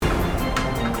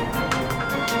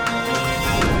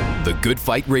The Good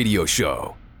Fight Radio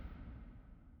Show.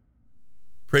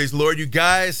 Praise the Lord, you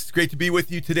guys. It's great to be with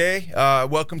you today.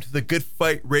 Welcome to the Good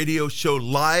Fight Radio Show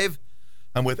live.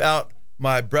 I'm without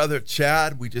my brother,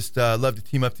 Chad. We just love to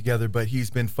team up together, but he's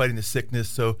been fighting the sickness,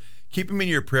 so keep him in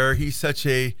your prayer. He's such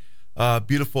a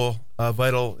beautiful,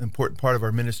 vital, important part of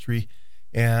our ministry,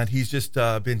 and he's just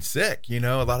been sick. You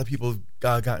know, a lot of people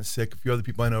have gotten sick. A few other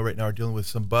people I know right now are dealing with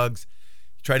some bugs.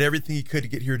 He tried everything he could to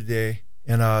get here today,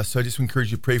 and so I just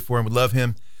encourage you to pray for him. We love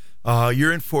him.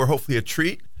 You're in for hopefully a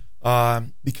treat.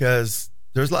 Because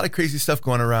there's a lot of crazy stuff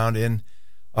going around and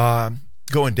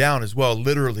going down as well,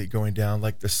 literally going down,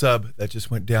 like the sub that just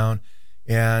went down.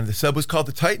 And the sub was called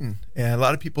the Titan. And a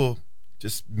lot of people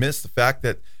just miss the fact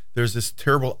that there's this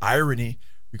terrible irony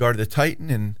regarding the Titan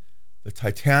and the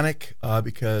Titanic,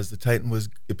 because the Titan was,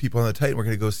 the people on the Titan were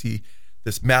going to go see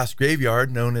this mass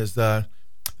graveyard known as the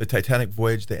Titanic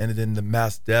voyage that ended in the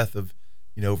mass death of,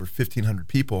 over 1,500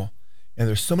 people. And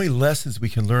there's so many lessons we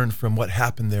can learn from what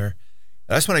happened there.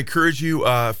 And I just want to encourage you,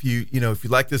 if you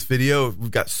like this video,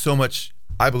 we've got so much,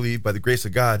 I believe, by the grace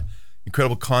of God,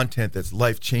 incredible content that's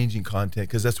life-changing content,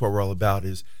 because that's what we're all about,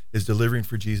 is delivering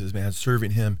for Jesus, man,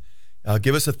 serving him.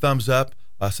 Give us a thumbs up,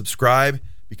 subscribe,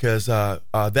 because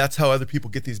that's how other people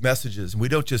get these messages. And we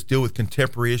don't just deal with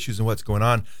contemporary issues and what's going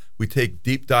on. We take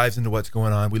deep dives into what's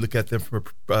going on. We look at them from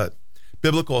a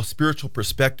biblical, spiritual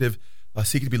perspective,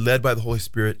 seeking to be led by the Holy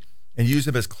Spirit, and use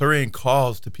them as clarion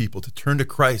calls to people to turn to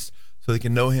Christ so they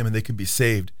can know him and they can be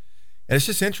saved. And it's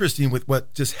just interesting with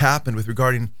what just happened with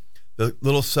regarding the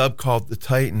little sub called the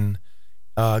Titan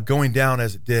going down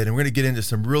as it did. And we're going to get into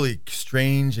some really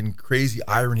strange and crazy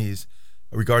ironies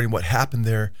regarding what happened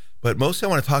there. But mostly I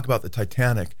want to talk about the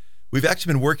Titanic. We've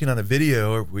actually been working on a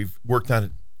video, or we've worked on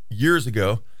it years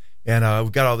ago, and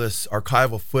we've got all this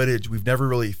archival footage. We've never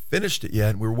really finished it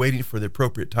yet. We're waiting for the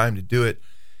appropriate time to do it.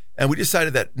 And we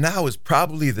decided that now is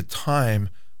probably the time,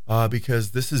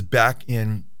 because this is back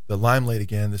in the limelight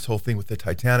again, this whole thing with the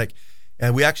Titanic.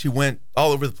 And we actually went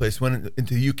all over the place, went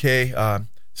into the UK,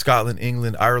 Scotland,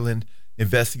 England, Ireland,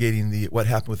 investigating what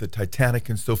happened with the Titanic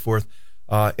and so forth,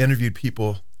 interviewed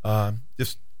people,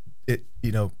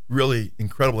 really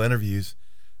incredible interviews.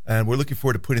 And we're looking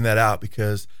forward to putting that out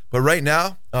but right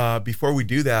now, before we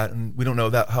do that, and we don't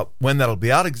know when that'll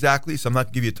be out exactly, so I'm not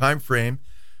going to give you a time frame,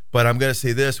 but I'm going to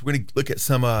say this. We're going to look at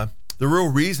some the real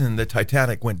reason the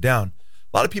Titanic went down.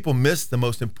 A lot of people miss the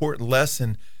most important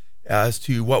lesson as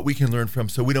to what we can learn from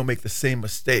so we don't make the same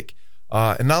mistake.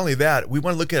 And not only that, we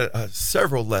want to look at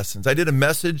several lessons. I did a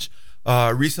message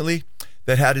recently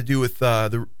that had to do with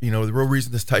the real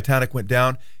reason this Titanic went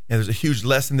down, and there's a huge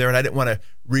lesson there, and I didn't want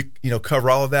to cover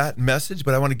all of that message,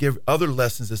 but I want to give other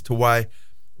lessons as to why,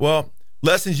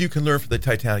 lessons you can learn from the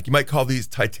Titanic. You might call these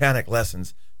Titanic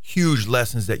lessons. Huge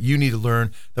lessons that you need to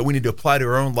learn, that we need to apply to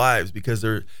our own lives, because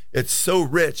it's so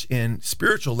rich in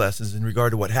spiritual lessons in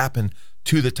regard to what happened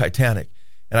to the Titanic.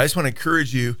 And I just want to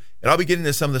encourage you, and I'll be getting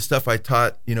into some of the stuff I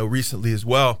taught recently as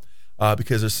well,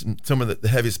 because there's some of the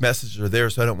heaviest messages are there,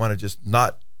 so I don't want to just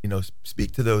not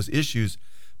speak to those issues.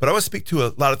 But I want to speak to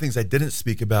a lot of things I didn't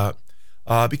speak about,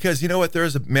 because there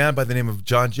is a man by the name of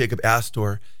John Jacob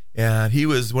Astor, and he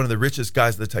was one of the richest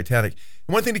guys of the Titanic.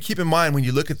 And one thing to keep in mind when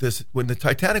you look at this, when the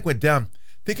Titanic went down,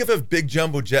 think of a big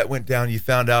jumbo jet went down, you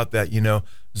found out that,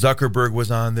 Zuckerberg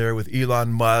was on there with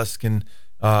Elon Musk and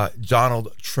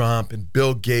Donald Trump and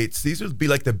Bill Gates. These would be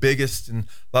like the biggest and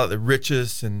a lot of the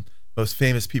richest and most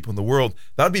famous people in the world.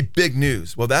 That would be big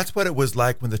news. Well, that's what it was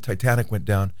like when the Titanic went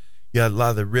down. You had a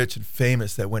lot of the rich and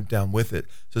famous that went down with it.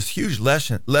 So it's huge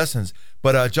lessons.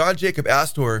 But John Jacob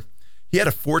Astor, he had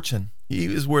a fortune. He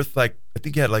was worth I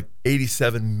think he had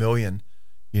 $87 million,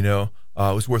 it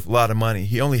was worth a lot of money.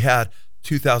 He only had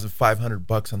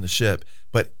 $2,500 on the ship.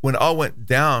 But when all went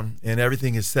down and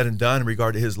everything is said and done in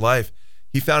regard to his life,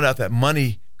 he found out that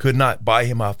money could not buy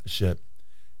him off the ship.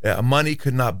 Money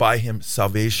could not buy him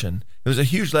salvation. There's a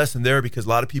huge lesson there, because a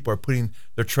lot of people are putting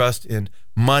their trust in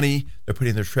money. They're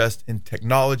putting their trust in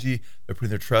technology. They're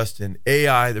putting their trust in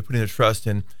AI. They're putting their trust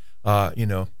in,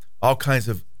 all kinds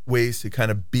of ways to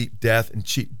kind of beat death and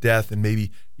cheat death and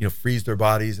maybe, freeze their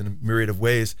bodies in a myriad of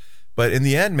ways. But in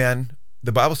the end, man,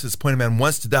 the Bible says the point of man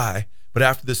wants to die, but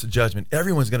after this is judgment.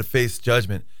 Everyone's going to face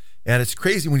judgment. And it's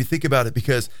crazy when you think about it,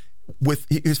 because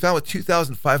he was found with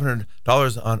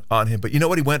 $2,500 on him. But you know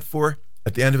what he went for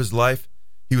at the end of his life?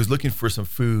 He was looking for some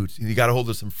food. He got a hold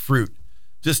of some fruit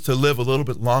just to live a little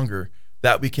bit longer.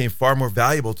 That became far more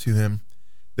valuable to him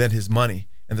than his money.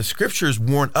 And the scriptures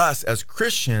warn us as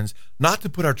Christians not to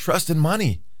put our trust in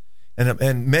money.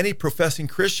 And many professing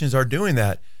Christians are doing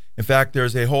that. In fact,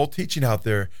 there's a whole teaching out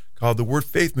there called the Word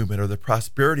Faith Movement, or the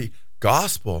prosperity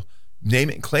gospel. name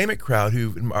it and claim it crowd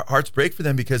who our hearts break for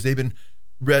them because they've been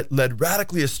led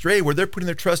radically astray, where they're putting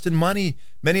their trust in money,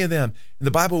 many of them. And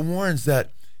the Bible warns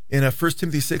that in 1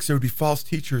 Timothy 6, there would be false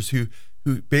teachers who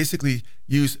basically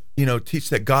teach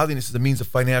that godliness is a means of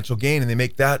financial gain, and they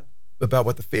make that about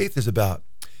what the faith is about.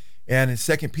 And in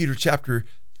 2 Peter chapter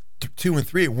 2 and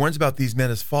 3, it warns about these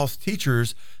men as false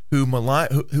teachers who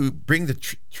bring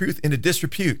the truth into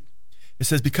disrepute. It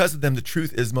says, because of them, the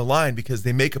truth is maligned, because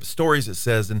they make up stories, it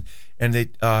says, and they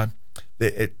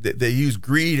use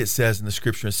greed, it says in the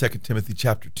scripture in 2 Timothy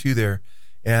chapter 2 there,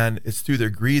 and it's through their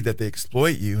greed that they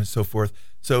exploit you and so forth.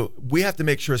 So we have to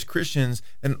make sure as Christians,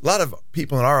 and a lot of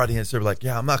people in our audience are like,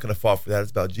 yeah, I'm not going to fall for that.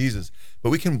 It's about Jesus. But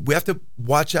we have to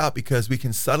watch out, because we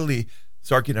can subtly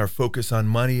start getting our focus on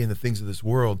money and the things of this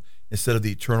world instead of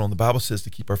the eternal. And the Bible says to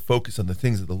keep our focus on the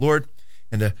things of the Lord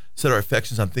and to set our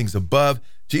affections on things above.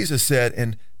 Jesus said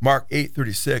in Mark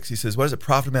 8:36, he says, what does it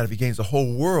profit a man if he gains the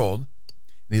whole world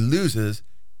and he loses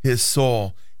his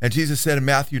soul? And Jesus said in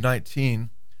Matthew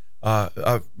 19,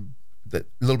 a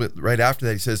little bit right after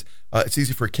that, he says, it's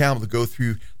easy for a camel to go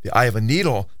through the eye of a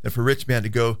needle than for a rich man to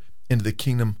go into the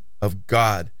kingdom of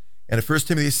God. And in 1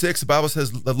 Timothy 6, the Bible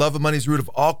says the love of money is the root of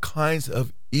all kinds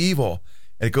of evil.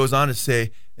 And it goes on to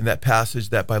say in that passage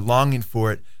that by longing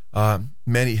for it,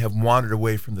 many have wandered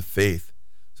away from the faith.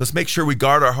 So let's make sure we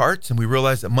guard our hearts and we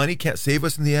realize that money can't save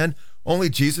us in the end. Only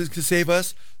Jesus can save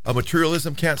us.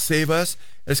 Materialism can't save us.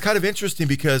 And it's kind of interesting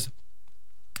because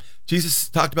Jesus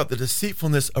talked about the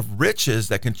deceitfulness of riches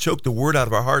that can choke the word out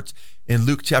of our hearts in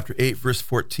Luke chapter 8, verse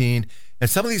 14. And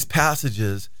some of these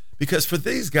passages, because for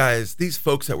these guys, these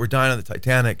folks that were dying on the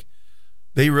Titanic,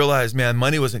 they realized, man,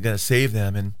 money wasn't going to save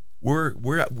them. And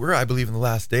we're I believe, in the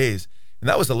last days. And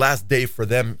that was the last day for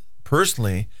them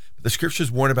personally. But the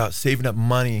scriptures warn about saving up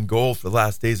money and gold for the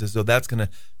last days as though that's going to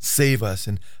save us.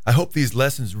 And I hope these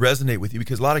lessons resonate with you,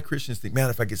 because a lot of Christians think, man,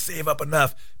 if I could save up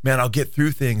enough, man, I'll get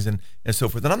through things and so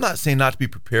forth. And I'm not saying not to be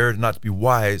prepared and not to be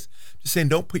wise. I'm just saying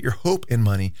don't put your hope in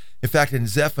money. In fact, in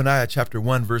Zephaniah chapter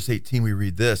 1, verse 18, we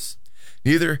read this: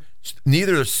 Neither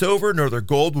their silver nor their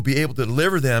gold will be able to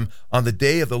deliver them on the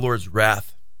day of the Lord's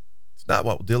wrath. It's not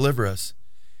what will deliver us.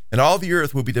 And all the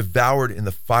earth will be devoured in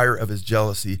the fire of his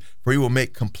jealousy, for he will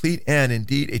make complete end,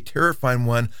 indeed a terrifying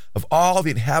one, of all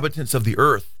the inhabitants of the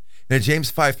earth. And in James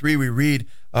 5:3, we read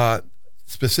a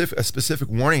specific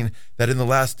warning that in the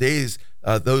last days,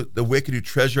 the wicked who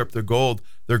treasure up their gold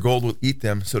will eat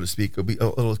them, so to speak.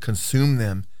 It'll consume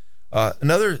them.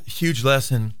 Another huge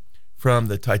lesson from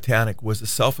the Titanic was the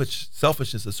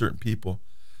selfishness of certain people.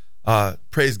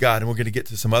 Praise God, and we're going to get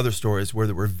to some other stories where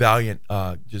there were valiant,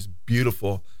 just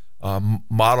beautiful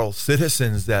model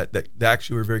citizens that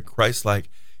actually were very Christ-like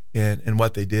in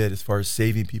what they did as far as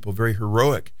saving people, very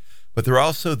heroic. But there are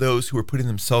also those who were putting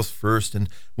themselves first, and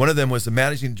one of them was the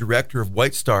managing director of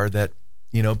White Star that,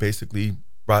 basically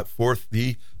brought forth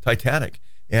the Titanic,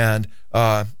 and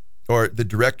or the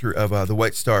director of the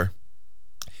White Star.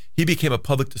 He became a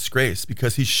public disgrace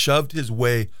because he shoved his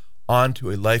way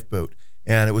onto a lifeboat.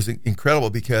 And it was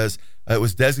incredible because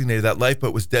that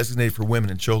lifeboat was designated for women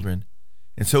and children.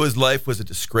 And so his life was a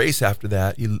disgrace after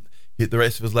that. The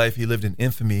rest of his life, he lived in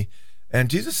infamy. And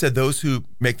Jesus said those who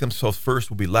make themselves first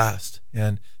will be last,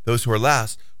 and those who are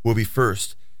last will be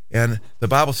first. And the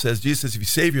Bible says, Jesus says, if you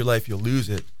save your life, you'll lose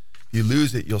it. If you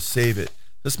lose it, you'll save it.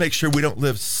 Let's make sure we don't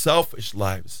live selfish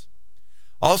lives.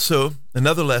 Also,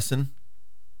 another lesson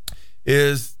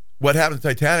is what happened to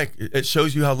Titanic. It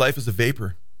shows you how life is a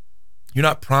vapor. You're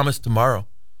not promised tomorrow.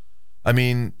 I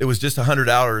mean, it was just 100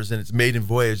 hours in its maiden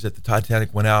voyage that the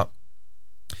Titanic went out.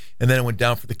 And then it went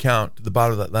down for the count to the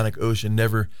bottom of the Atlantic Ocean,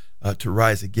 never to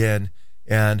rise again.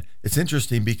 And it's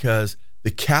interesting because the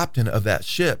captain of that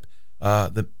ship,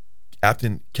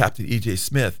 Captain E.J.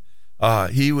 Smith,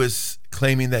 he was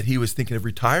claiming that he was thinking of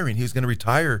retiring. He was going to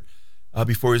retire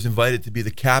before he was invited to be the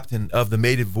captain of the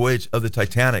maiden voyage of the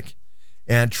Titanic.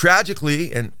 And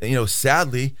tragically and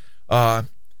sadly,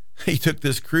 he took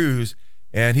this cruise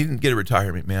and he didn't get a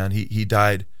retirement, man. He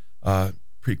died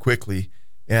pretty quickly.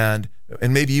 And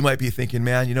maybe you might be thinking,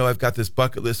 man, I've got this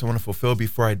bucket list I want to fulfill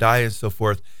before I die and so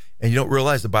forth. And you don't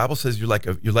realize the Bible says your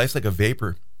life's like a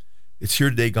vapor. It's here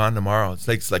today, gone tomorrow.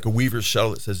 It's like a weaver's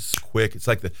shuttle. It says it's quick. It's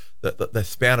like the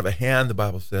span of a hand, the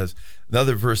Bible says.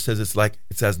 Another verse says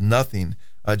it's as nothing.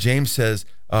 James says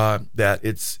that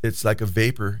it's like a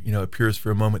vapor, appears for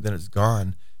a moment, then it's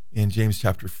gone. In James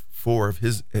chapter 4 of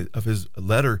his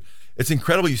letter. It's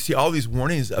incredible. You see all these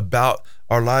warnings about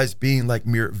our lives being like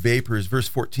mere vapors. Verse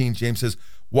 14, James says,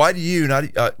 why you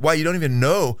don't even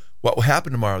know what will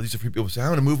happen tomorrow? These are people who say, I'm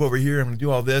going to move over here. I'm going to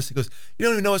do all this. He goes, you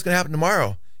don't even know what's going to happen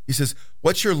tomorrow. He says,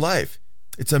 what's your life?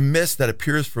 It's a mist that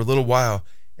appears for a little while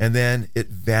and then it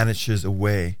vanishes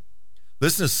away.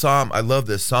 Listen to Psalm, I love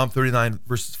this, Psalm 39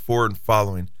 verses 4 and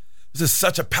following. This is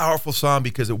such a powerful psalm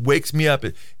because it wakes me up.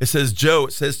 It says, Joe,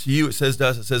 it says to you, it says to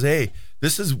us, it says, hey,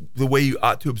 this is the way you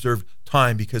ought to observe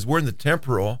time because we're in the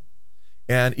temporal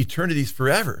and eternity's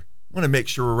forever. I want to make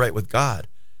sure we're right with God,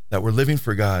 that we're living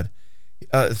for God.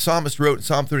 The psalmist wrote in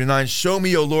Psalm 39, show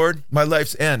me, O Lord, my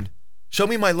life's end. Show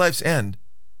me my life's end.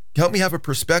 Help me have a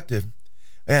perspective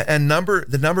and number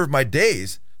the number of my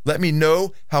days. Let me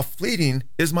know how fleeting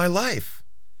is my life.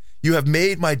 You have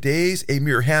made my days a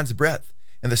mere hand's breadth,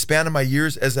 and the span of my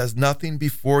years as nothing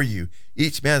before you.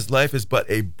 Each man's life is but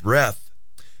a breath.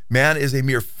 Man is a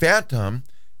mere phantom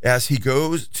as he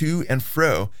goes to and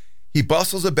fro. He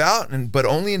bustles about, but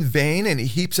only in vain, and he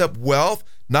heaps up wealth,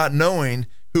 not knowing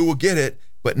who will get it.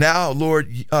 But now, Lord,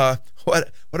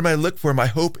 what am I to look for? My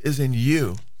hope is in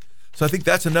you. So I think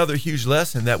that's another huge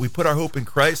lesson, that we put our hope in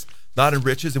Christ, not in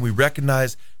riches, and we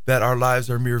recognize that our lives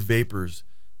are mere vapors.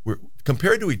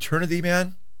 Compared to eternity,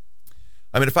 man,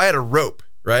 I mean, if I had a rope,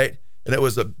 right, and it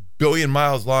was 1 billion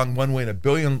miles long one way and 1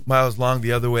 billion miles long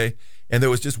the other way, and there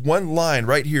was just one line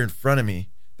right here in front of me,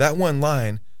 that one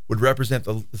line would represent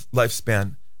the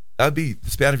lifespan. That would be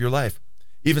the span of your life.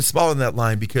 Even smaller than that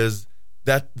line, because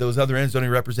those other ends don't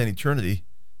even represent eternity.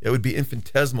 It would be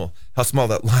infinitesimal how small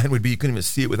that line would be. You couldn't even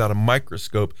see it without a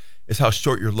microscope. It's how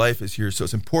short your life is here. So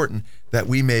it's important that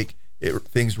we make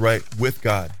things right with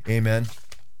God. Amen.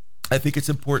 I think it's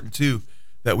important, too,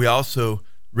 that we also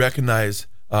recognize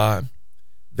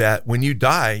that when you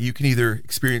die, you can either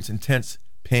experience intense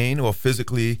pain, or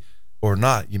physically or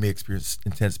not, you may experience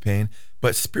intense pain.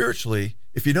 But spiritually,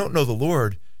 if you don't know the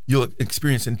Lord, you'll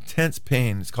experience intense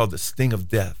pain. It's called the sting of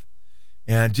death.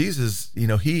 And Jesus,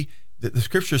 the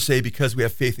scriptures say, because we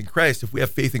have faith in Christ, if we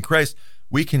have faith in Christ,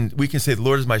 we can say the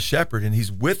Lord is my shepherd and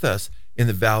he's with us in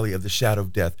the valley of the shadow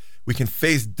of death. We can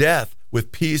face death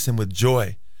with peace and with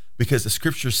joy, because the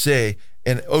scriptures say,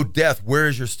 and oh death, where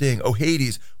is your sting? Oh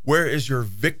Hades, where is your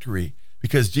victory?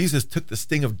 Because Jesus took the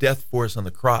sting of death for us on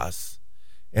the cross.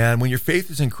 And when your faith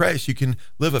is in Christ, you can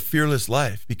live a fearless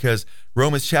life, because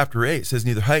Romans chapter 8 says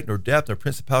neither height nor depth nor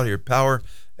principality or power,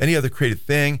 any other created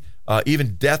thing,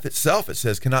 even death itself, it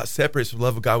says, cannot separate us from the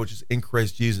love of God which is in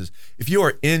Christ Jesus. If you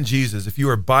are in Jesus, if you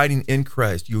are abiding in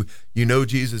Christ, you know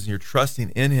Jesus and you're trusting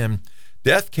in him,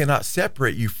 death cannot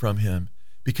separate you from him,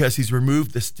 because he's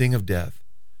removed the sting of death.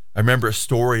 I remember a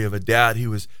story of a dad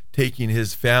who was taking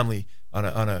his family on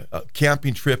a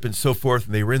camping trip and so forth,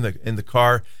 and they were in the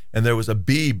car, and there was a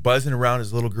bee buzzing around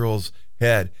his little girl's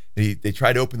head. And they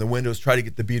tried to open the windows, try to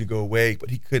get the bee to go away, but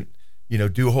he couldn't,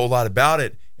 do a whole lot about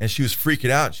it. And she was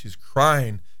freaking out. She was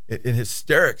crying in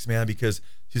hysterics, man, because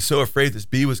she's so afraid this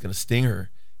bee was going to sting her.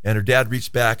 And her dad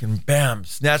reached back and bam,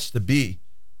 snatched the bee,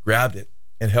 grabbed it,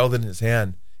 and held it in his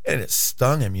hand, and it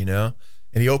stung him, And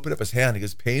he opened up his hand. It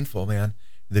was painful, man.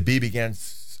 The bee began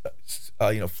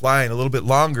flying a little bit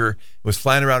longer. It was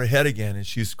flying around her head again, and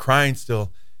she was crying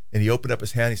still. And he opened up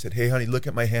his hand. He said, hey, honey, look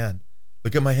at my hand.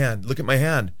 Look at my hand. Look at my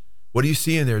hand. What do you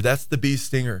see in there? That's the bee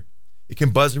stinger. It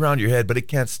can buzz around your head, but it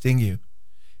can't sting you.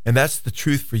 And that's the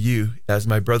truth for you, as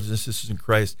my brothers and sisters in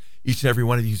Christ. Each and every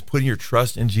one of you who's putting your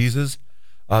trust in Jesus,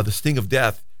 the sting of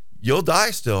death, you'll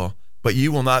die still, but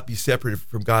you will not be separated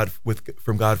from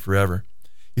God forever.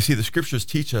 You see, the scriptures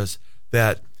teach us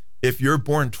that if you're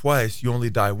born twice, you only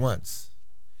die once.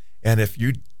 And if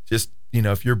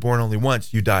if you're born only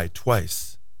once, you die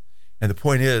twice. And the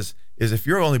point is if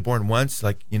you're only born once,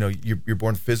 like, you're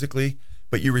born physically,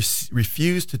 but you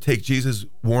refuse to take Jesus'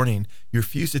 warning, you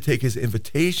refuse to take his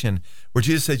invitation, where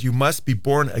Jesus says you must be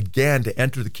born again to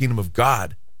enter the kingdom of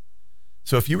God.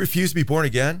 So if you refuse to be born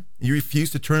again, you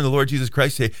refuse to turn to the Lord Jesus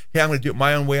Christ, say, hey, I'm going to do it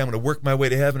my own way, I'm going to work my way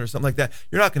to heaven or something like that,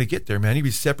 you're not going to get there, man. You'll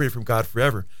be separated from God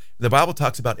forever. The Bible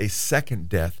talks about a second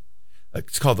death.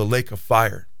 It's called the lake of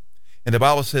fire. And the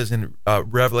Bible says in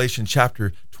Revelation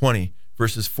chapter 20,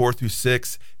 verses 4 through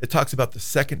 6, it talks about the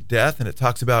second death, and it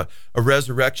talks about a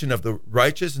resurrection of the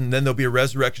righteous, and then there'll be a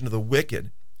resurrection of the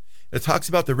wicked. It talks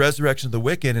about the resurrection of the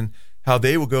wicked and how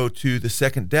they will go to the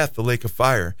second death, the lake of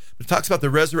fire. But it talks about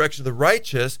the resurrection of the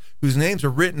righteous, whose names are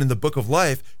written in the book of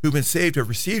life, who've been saved, who have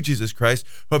received Jesus Christ,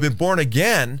 who have been born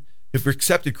again, who've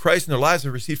accepted Christ in their lives,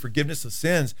 have received forgiveness of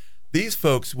sins. These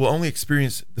folks will only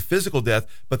experience the physical death,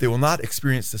 but they will not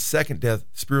experience the second death,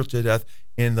 spiritual death,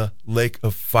 in the lake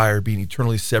of fire, being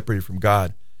eternally separated from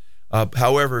God.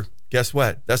 However, guess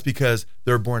what? That's because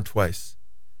they're born twice.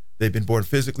 They've been born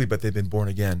physically, but they've been born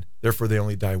again. Therefore, they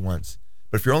only die once.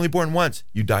 But if you're only born once,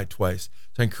 you die twice.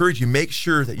 So I encourage you, make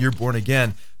sure that you're born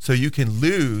again, so you can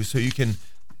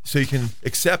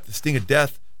accept the sting of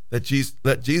death let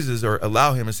Jesus or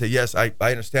allow him and say, yes, I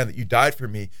understand that you died for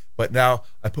me, but now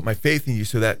I put my faith in you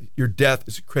so that your death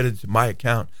is credited to my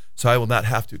account, so I will not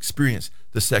have to experience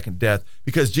the second death.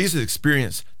 Because Jesus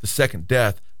experienced the second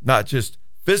death, not just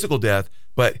physical death,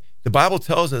 but the Bible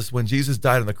tells us when Jesus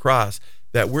died on the cross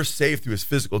that we're saved through his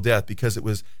physical death because it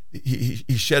was he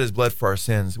shed his blood for our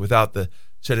sins. Without the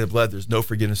shedding of blood, there's no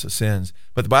forgiveness of sins.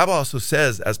 But the Bible also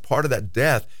says, as part of that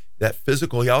death, that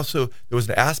physical, there was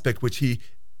an aspect which he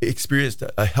experienced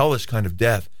a hellish kind of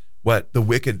death, what the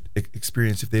wicked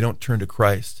experience if they don't turn to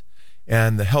Christ.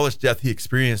 And the hellish death he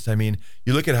experienced, I mean,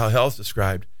 you look at how hell's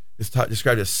described. It's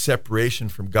described as separation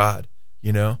from God,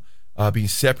 being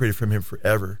separated from him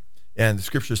forever. And the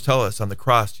scriptures tell us on the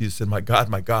cross, Jesus said, my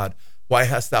God, why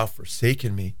hast thou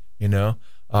forsaken me? In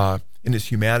his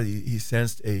humanity, he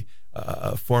sensed a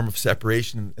form of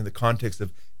separation in the context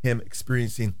of him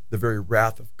experiencing the very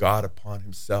wrath of God upon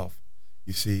himself,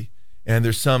 you see. And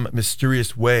there's some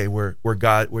mysterious way where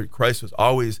Christ was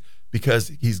always, because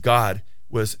he's God,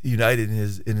 was united in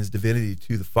his divinity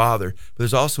to the Father. But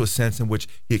there's also a sense in which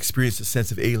he experienced a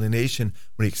sense of alienation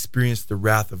when he experienced the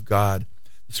wrath of God.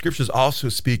 The scriptures also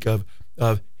speak of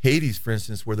Hades, for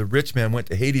instance, where the rich man went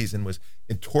to Hades and was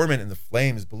in torment in the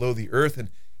flames below the earth,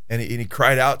 and he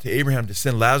cried out to Abraham to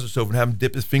send Lazarus over and have him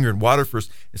dip his finger in water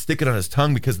first and stick it on his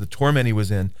tongue because of the torment he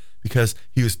was in, because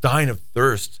he was dying of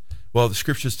thirst. Well, the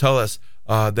scriptures tell us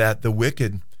that the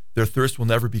wicked, their thirst will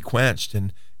never be quenched.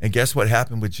 And guess what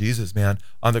happened with Jesus, man?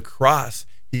 On the cross,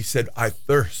 he said, I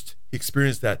thirst. He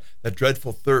experienced that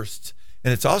dreadful thirst.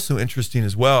 And it's also interesting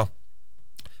as well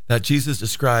that Jesus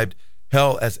described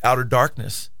hell as outer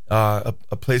darkness, a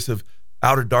place of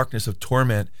outer darkness, of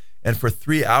torment. And for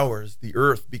 3 hours, the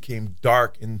earth became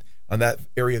dark, and on that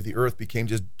area of the earth became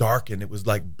just darkened. It was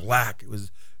like black. It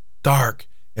was dark.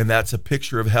 And that's a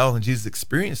picture of hell. And Jesus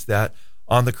experienced that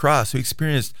on the cross. So he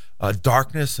experienced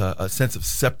darkness, a sense of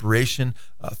separation,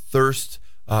 thirst.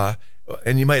 And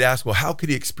you might ask, well, how could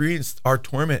he experience our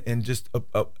torment in just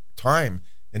a time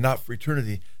and not for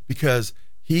eternity? Because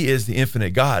he is the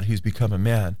infinite God who's become a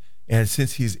man. And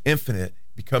since he's infinite,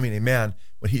 becoming a man,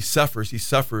 when he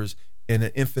suffers in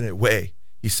an infinite way.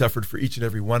 He suffered for each and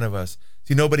every one of us.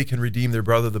 See, nobody can redeem their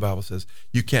brother, the Bible says.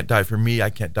 You can't die for me. I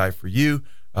can't die for you.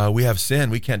 We have sin.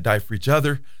 We can't die for each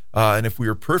other. And if we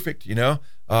were perfect,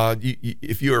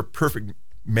 if you are a perfect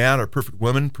man or perfect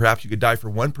woman, perhaps you could die for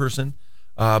one person.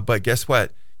 But guess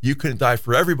what? You couldn't die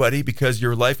for everybody because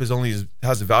your life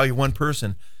has a value of one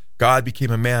person. God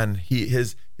became a man.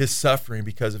 His suffering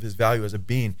because of his value as a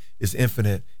being is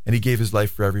infinite, and he gave his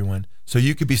life for everyone. So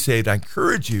you could be saved. I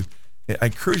encourage you in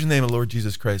the name of the Lord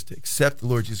Jesus Christ to accept the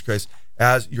Lord Jesus Christ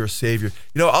as your Savior.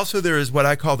 Also there is what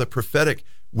I call the prophetic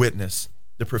witness.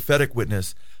 The prophetic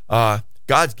witness.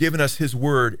 God's given us his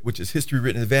word, which is history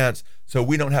written in advance, so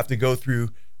we don't have to go through,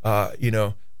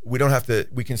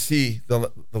 we can see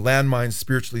the landmines,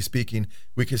 spiritually speaking.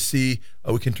 We can see,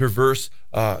 we can traverse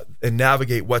and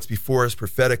navigate what's before us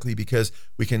prophetically, because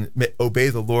we can obey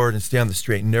the Lord and stay on the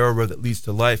straight and narrow road that leads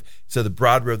to life, instead of the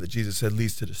broad road that Jesus said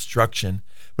leads to destruction.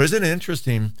 But isn't it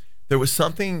interesting? There was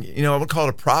something, I would call it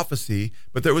a prophecy,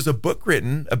 but there was a book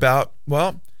written about,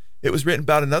 it was written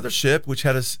about another ship, which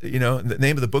had the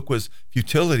name of the book was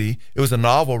Futility. It was a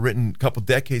novel written a couple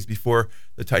decades before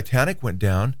the Titanic went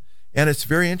down. And it's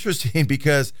very interesting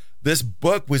because this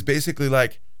book was basically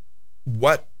like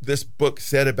what this book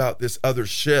said about this other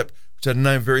ship, which had a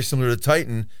name very similar to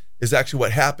Titan, is actually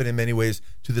what happened in many ways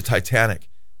to the Titanic.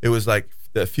 It was like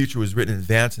the future was written in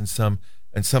advance in some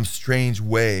strange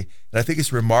way. And I think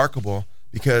it's remarkable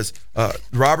because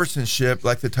Robertson's ship,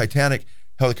 like the Titanic,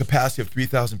 held a capacity of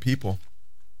 3,000 people.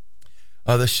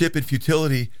 The ship in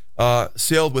Futility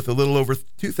sailed with a little over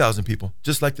 2,000 people,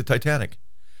 just like the Titanic.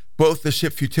 Both the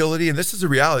ship Futility, and this is a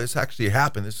reality, this actually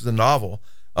happened, this is a novel,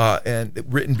 and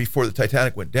written before the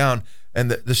Titanic went down, and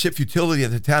the ship Futility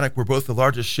and the Titanic were both the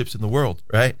largest ships in the world,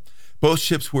 right? Both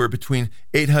ships were between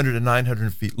 800 and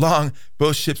 900 feet long.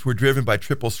 Both ships were driven by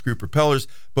triple screw propellers.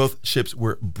 Both ships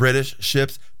were British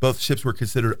ships. Both ships were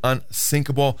considered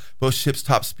unsinkable. Both ships'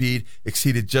 top speed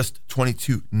exceeded just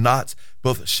 22 knots.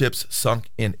 Both ships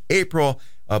sunk in April.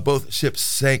 Both ships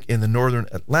sank in the northern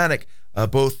Atlantic.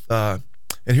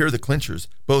 And here are the clinchers.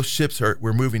 Both ships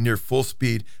were moving near full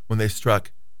speed when they struck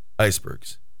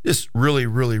icebergs. Just really,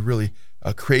 really, really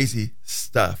crazy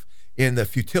stuff. In the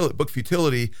book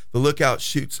Futility, the lookout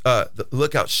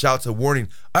shouts a warning: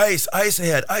 "Ice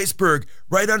ahead! Iceberg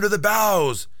right under the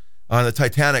bows!" On the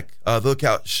Titanic, the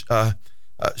lookout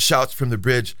shouts from the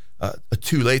bridge,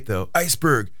 "Too late though!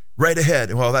 Iceberg right ahead!"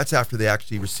 And well, that's after they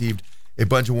actually received a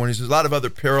bunch of warnings. There's a lot of other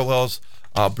parallels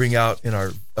I'll bring out in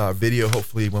our video,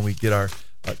 hopefully when we get our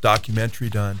documentary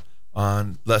done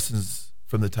on lessons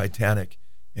from the Titanic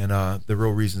and the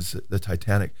real reasons the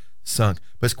Titanic sunk.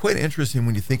 But it's quite interesting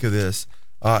when you think of this.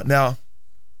 Now,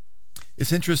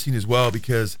 it's interesting as well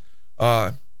because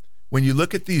when you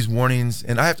look at these warnings,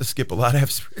 and I have to skip a lot. I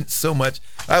have written so much.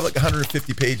 I have like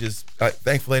 150 pages.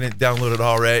 Thankfully, I didn't download it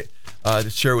all right to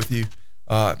share with you.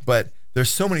 But there's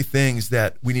so many things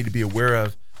that we need to be aware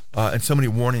of and so many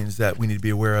warnings that we need to be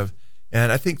aware of.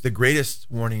 And I think the greatest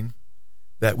warning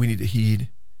that we need to heed,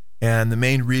 and the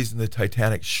main reason the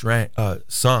Titanic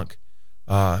sunk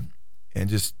and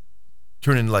just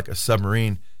turned into like a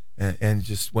submarine and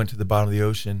just went to the bottom of the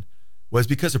ocean was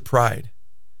because of pride.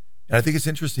 And I think it's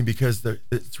interesting because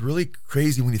it's really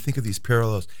crazy when you think of these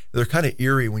parallels. They're kind of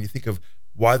eerie when you think of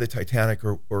why the Titanic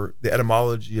or the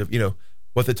etymology of,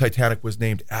 what the Titanic was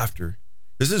named after.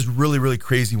 This is really, really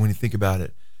crazy when you think about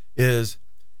it, is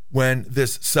when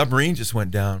this submarine just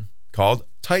went down called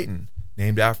Titan,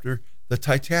 named after the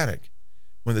Titanic.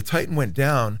 When the Titan went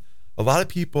down, a lot of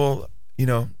people,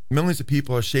 millions of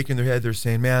people are shaking their head. They're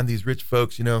saying, man, these rich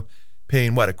folks,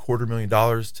 paying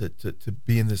 $250,000 to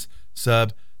be in this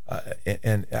sub.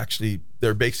 And actually,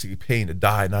 they're basically paying to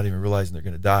die, not even realizing they're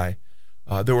going to die.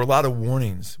 There were a lot of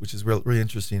warnings, which is really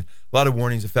interesting. A lot of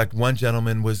warnings. In fact, one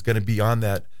gentleman was going to be on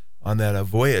that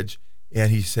voyage,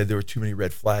 and he said there were too many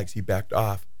red flags. He backed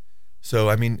off. So,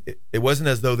 I mean, it wasn't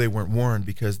as though they weren't warned,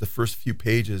 because the first few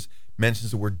pages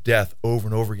mentions the word death over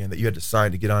and over again, that you had to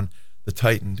sign to get on the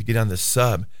Titan, to get on the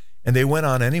sub. And they went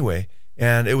on anyway.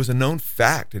 And it was a known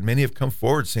fact, and many have come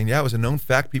forward saying, yeah, it was a known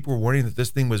fact. People were warning that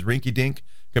this thing was rinky-dink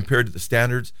compared to the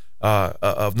standards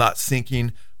of not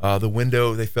sinking. The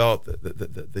window, they felt,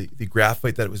 the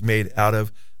graphite that it was made out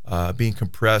of being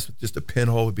compressed with just a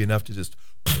pinhole would be enough to just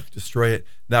destroy it.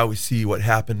 Now we see what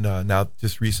happened. Now,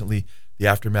 just recently, the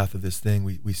aftermath of this thing,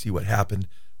 we see what happened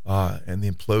and the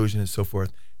implosion and so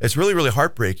forth. It's really, really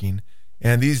heartbreaking.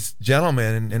 And these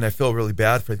gentlemen, and I feel really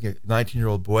bad for the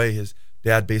 19-year-old boy, his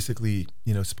dad basically,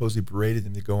 supposedly berated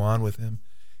him to go on with him.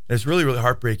 And it's really, really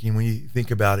heartbreaking when you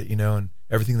think about it, and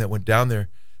everything that went down there.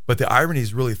 But the irony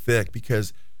is really thick,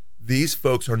 because these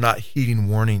folks are not heeding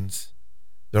warnings.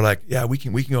 They're like, yeah, we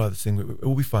can go on this thing.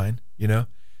 We'll be fine, And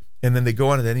then they go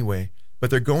on it anyway.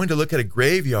 But they're going to look at a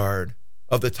graveyard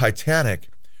of the Titanic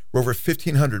where over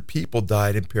 1,500 people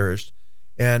died and perished.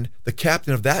 And the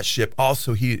captain of that ship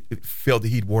also failed to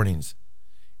heed warnings.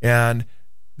 And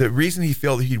the reason he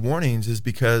failed to heed warnings is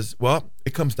because, well,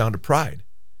 it comes down to pride.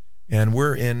 And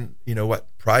we're in,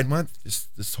 Pride Month,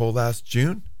 this whole last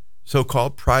June,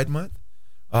 so-called Pride Month.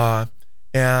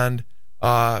 And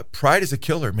pride is a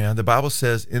killer, man. The Bible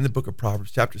says in the book of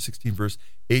Proverbs, chapter 16, verse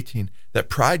 18, that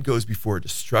pride goes before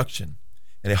destruction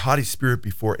and a haughty spirit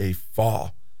before a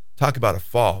fall. Talk about a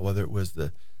fall, whether it was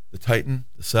the Titan,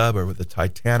 the sub, or with the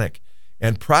Titanic.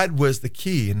 And pride was the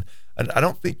key. And I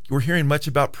don't think we're hearing much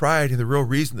about pride and the real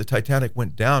reason the Titanic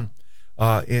went down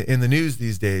in the news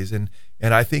these days. And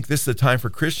I think this is a time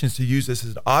for Christians to use this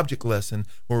as an object lesson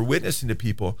when we're witnessing to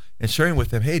people and sharing with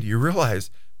them, hey, do you realize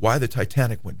why the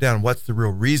Titanic went down? What's the real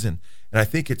reason? And I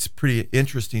think it's pretty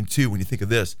interesting, too, when you think of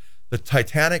this. The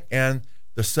Titanic and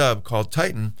the sub called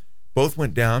Titan both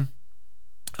went down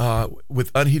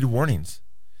with unheeded warnings.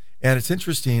 And it's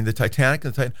interesting, the Titanic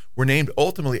and the Titan were named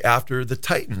ultimately after the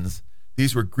Titans.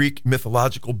 These were Greek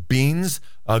mythological beings,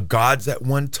 gods at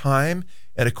one time.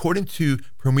 And according to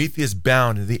Prometheus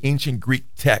Bound in the ancient Greek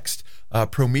text,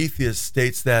 Prometheus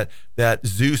states that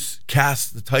Zeus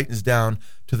cast the Titans down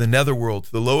to the netherworld,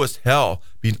 to the lowest hell,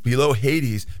 below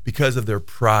Hades, because of their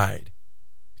pride.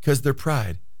 Because of their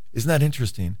pride. Isn't that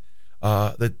interesting?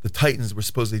 The Titans were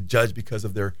supposedly judged because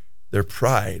of their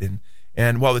pride.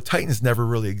 And while the Titans never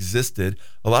really existed,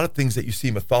 a lot of things that you see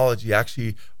in mythology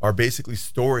actually are basically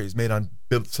stories made on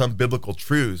some biblical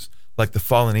truths, like the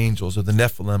fallen angels or the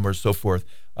Nephilim or so forth,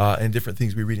 and different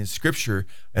things we read in Scripture.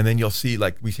 And then you'll see,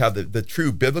 like, we have the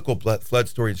true biblical flood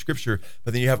story in Scripture,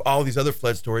 but then you have all these other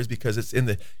flood stories because it's in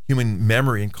the human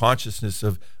memory and consciousness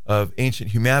of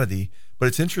ancient humanity. But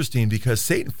it's interesting because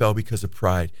Satan fell because of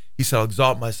pride. He said, I'll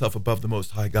exalt myself above the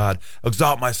Most High God. I'll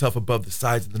exalt myself above the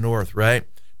sides of the north, right?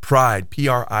 Pride,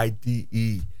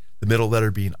 P-R-I-D-E, the middle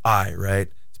letter being I, right?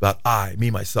 It's about I,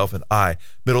 me, myself, and I.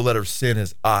 Middle letter of sin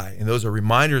is I. And those are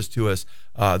reminders to us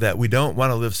that we don't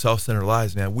want to live self-centered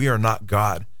lives, man. We are not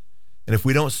God. And if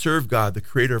we don't serve God, the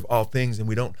creator of all things,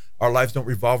 and our lives don't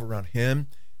revolve around him,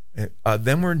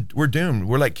 then we're doomed.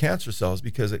 We're like cancer cells,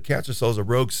 because a cancer cell is a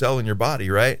rogue cell in your body,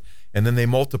 right? And then they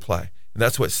multiply. And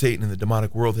that's what Satan and the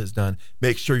demonic world has done.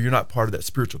 Make sure you're not part of that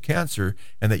spiritual cancer,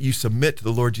 and that you submit to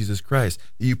the Lord Jesus Christ,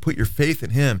 that you put your faith in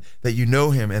him, that you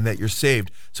know him, and that you're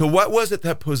saved. So what was it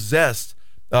that possessed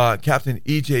Captain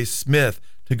E.J. Smith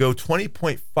to go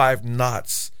 20.5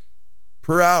 knots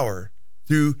per hour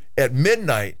at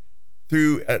midnight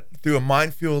through a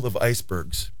minefield of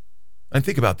icebergs. And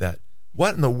think about that.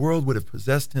 What in the world would have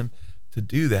possessed him to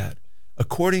do that?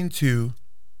 According to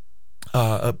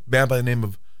a man by the name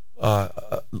of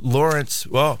Lawrence,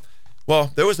 well,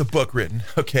 there was a book written,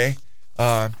 okay,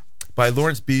 by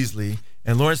Lawrence Beasley,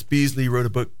 and Lawrence Beasley wrote a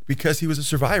book because he was a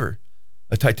survivor,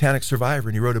 a Titanic survivor,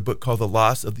 and he wrote a book called The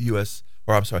Loss of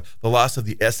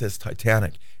the SS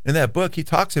Titanic. In that book, he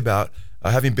talks about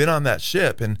having been on that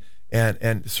ship and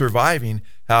surviving,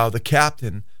 how the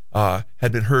captain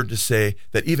had been heard to say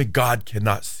that even God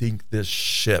cannot sink this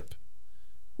ship.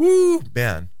 Woo,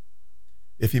 man.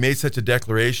 If he made such a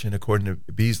declaration, according to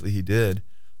Beasley, he did,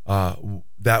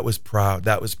 that was proud.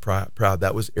 That was proud.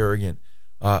 That was arrogant.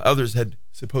 Others had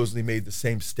supposedly made the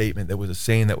same statement. That was a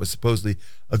saying that was supposedly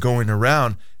going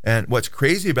around. And what's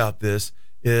crazy about this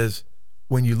is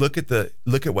when you look at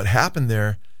what happened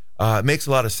there, it makes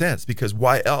a lot of sense, because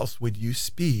why else would you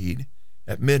speed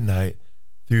at midnight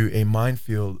through a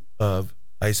minefield of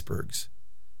icebergs?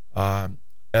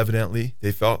 Evidently,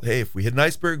 they felt, hey, if we hit an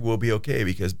iceberg, we'll be okay,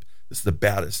 because this is the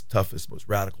baddest, toughest, most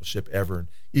radical ship ever, and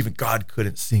even God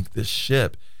couldn't sink this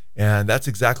ship. And that's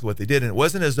exactly what they did. And it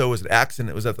wasn't as though it was an accident.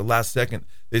 It was at the last second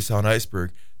they saw an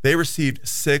iceberg. They received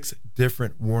 6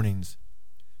 different warnings.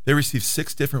 They received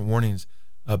 6 different warnings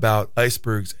about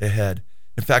icebergs ahead.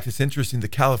 In fact, it's interesting. The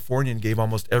Californian gave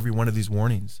almost every one of these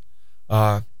warnings.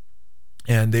 And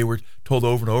they were told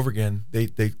over and over again.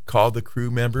 They called the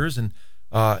crew members and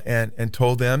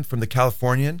told them from the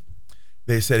Californian.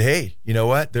 They said, hey, you know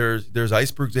what? There's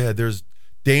icebergs ahead. There's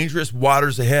dangerous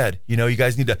waters ahead. You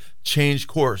guys need to change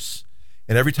course.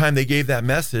 And every time they gave that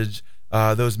message,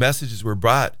 those messages were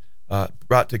brought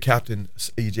to Captain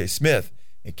E.J. Smith.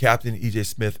 And Captain E.J.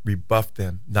 Smith rebuffed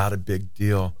them. Not a big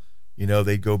deal.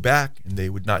 They'd go back and they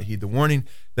would not heed the warning.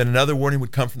 Then another warning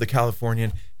would come from the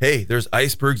Californian. Hey, there's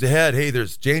icebergs ahead. Hey,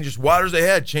 there's dangerous waters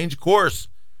ahead. Change course.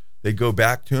 They'd go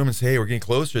back to him and say, hey, we're getting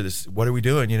closer. What are we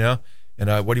doing, And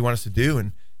what do you want us to do?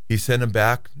 And he sent them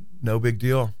back. No big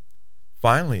deal.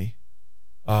 Finally,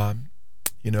 another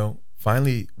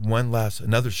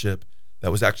ship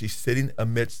that was actually sitting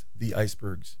amidst the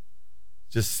icebergs,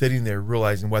 just sitting there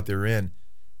realizing what they're in,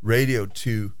 radioed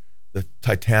to the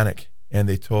Titanic. And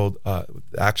they told,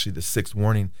 actually the 6th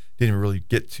warning didn't even really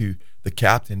get to the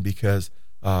captain, because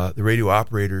the radio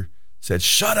operator said,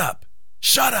 shut up,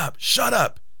 shut up, shut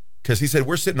up. Because he said,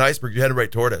 we're sitting in iceberg, you're headed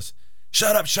right toward us.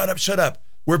 Shut up, shut up, shut up.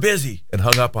 We're busy. And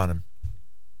hung up on him.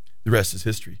 The rest is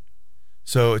history.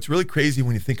 So it's really crazy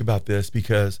when you think about this,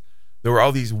 because there were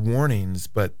all these warnings,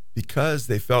 but because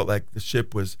they felt like the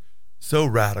ship was so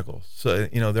radical, so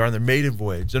they're on their maiden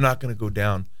voyage, they're not going to go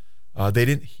down. They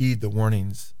didn't heed the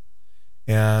warnings,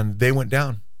 and they went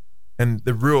down. And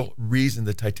the real reason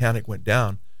the Titanic went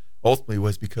down ultimately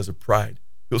was because of pride.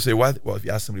 You'll say, why? Well, if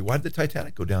you ask somebody, why did the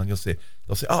Titanic go down? They'll say,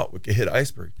 oh, it hit an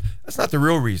iceberg. That's not the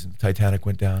real reason the Titanic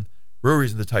went down. The real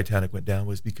reason the Titanic went down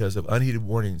was because of unheeded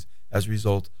warnings as a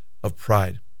result of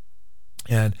pride.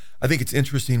 And I think it's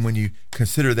interesting when you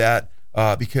consider that,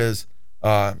 because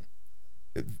the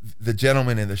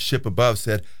gentleman in the ship above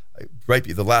said, right,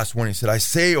 the last warning said, I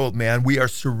say, old man, we are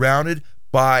surrounded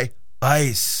by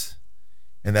ice.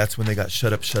 And that's when they got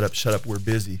shut up, shut up, shut up, we're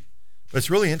busy. But it's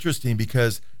really interesting,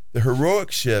 because the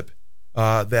heroic ship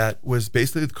that was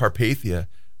basically the Carpathia,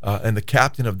 and the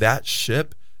captain of that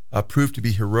ship proved to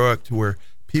be heroic, to where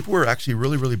people were actually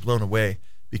really, really blown away,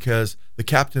 because the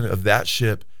captain of that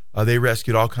ship, they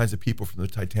rescued all kinds of people from the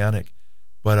Titanic.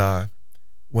 But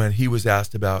when he was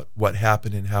asked about what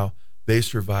happened and how they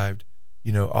survived,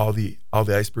 all the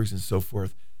icebergs and so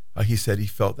forth, he said he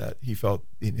felt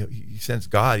he sensed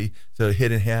God. He said a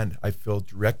hidden hand, I feel,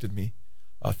 directed me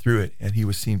through it, and he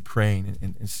was seen praying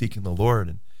and seeking the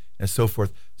Lord and so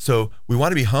forth. So we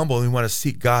want to be humble, and we want to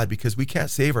seek God, because we can't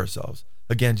save ourselves.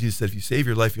 Again, Jesus said, if you save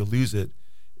your life, you'll lose it.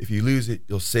 If you lose it,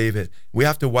 you'll save it. We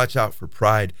have to watch out for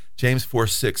pride. James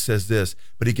 4:6 says this,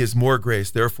 but he gives more grace.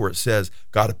 Therefore it says,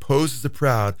 God opposes the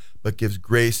proud, but gives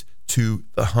grace to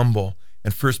the humble.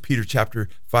 And 1 Peter chapter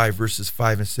 5, verses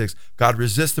 5 and 6, God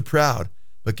resists the proud,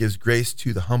 but gives grace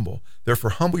to the humble.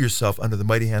 Therefore humble yourself under the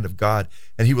mighty hand of God,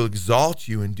 and he will exalt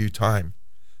you in due time.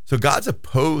 So God's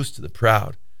opposed to the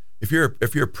proud. If you're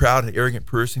a proud and arrogant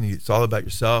person, it's all about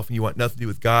yourself, and you want nothing to do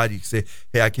with God, you can say,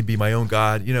 hey, I can be my own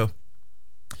God.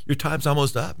 Your time's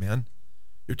almost up, man.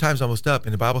 Your time's almost up.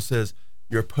 And the Bible says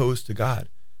you're opposed to God.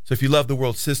 So if you love the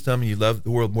world system and you love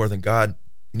the world more than God,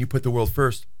 and you put the world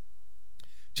first,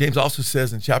 James also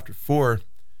says in chapter 4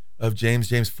 of James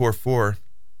 4:4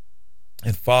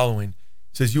 and following,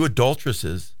 It says, you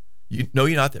adulteresses, you know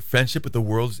ye not that friendship with the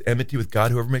world is enmity with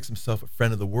God? Whoever makes himself a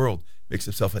friend of the world makes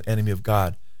himself an enemy of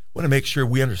God. I want to make sure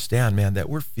we understand, man, that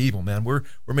we're feeble, man. We're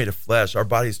made of flesh. Our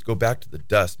bodies go back to the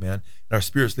dust, man. And our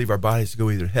spirits leave our bodies to go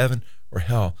either heaven or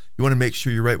hell. You want to make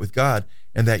sure you're right with God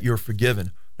and that you're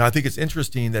forgiven. Now, I think it's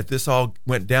interesting that this all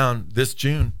went down this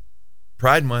June,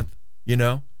 Pride Month,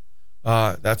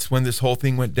 that's when this whole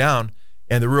thing went down.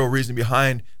 And the real reason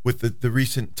behind with the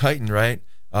recent Titan, right?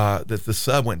 That the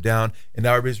sub went down, and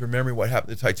now everybody's remembering what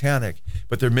happened to Titanic,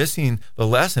 but they're missing the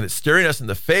lesson. It's staring us in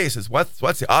the face. Is what's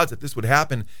the odds that this would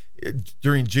happen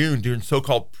during June, during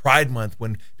so-called Pride Month,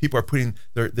 when people are putting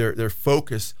their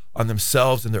focus on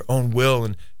themselves and their own will,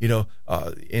 and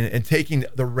and taking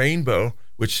the rainbow,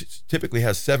 which typically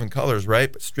has 7 colors,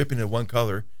 right? But stripping it one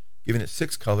color, giving it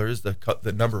 6 colors,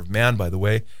 the number of man, by the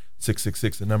way,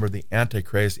 666, the number of the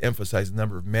Antichrist, emphasizing the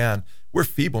number of man. We're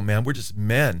feeble, man. We're just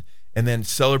men. And then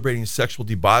celebrating sexual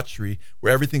debauchery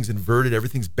where everything's inverted,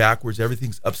 everything's backwards,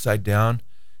 everything's upside down.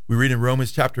 We read in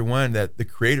Romans chapter 1 that the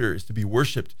Creator is to be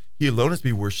worshipped. He alone is to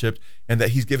be worshipped, and that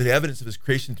he's given evidence of his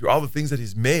creation through all the things that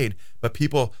he's made, but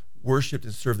people worshiped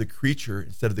and served the creature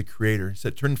instead of the Creator.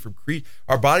 Instead, turned from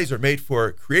our bodies are made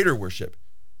for Creator worship,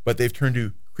 but they've turned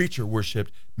to creature worship.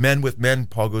 Men with men,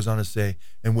 Paul goes on to say,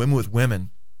 and women with women.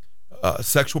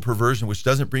 Sexual perversion, which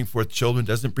doesn't bring forth children,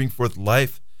 doesn't bring forth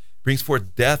life, brings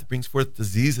forth death, brings forth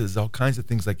diseases, all kinds of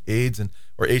things like AIDS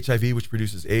or HIV, which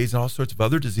produces AIDS, and all sorts of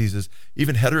other diseases.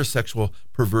 Even heterosexual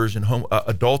perversion,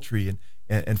 adultery,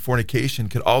 and fornication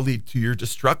could all lead to your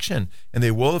destruction, and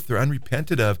they will if they're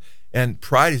unrepented of. And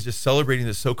pride is just celebrating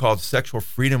this so-called sexual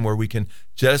freedom where we can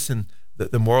jettison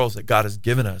the morals that God has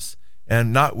given us,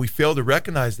 and we fail to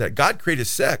recognize that God created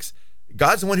sex.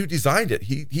 God's the one who designed it.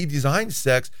 He designed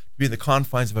sex to be in the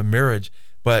confines of a marriage.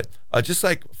 But just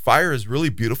like fire is really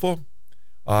beautiful,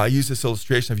 I use this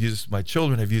illustration. I've used this with my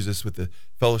children. I've used this with the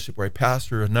fellowship where I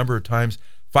pastor a number of times.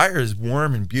 Fire is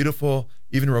warm and beautiful,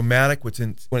 even romantic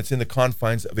when it's in the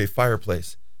confines of a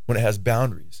fireplace, when it has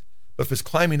boundaries. But if it's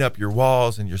climbing up your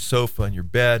walls and your sofa and your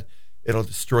bed, it'll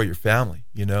destroy your family,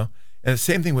 And the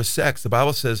same thing with sex. The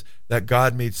Bible says that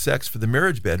God made sex for the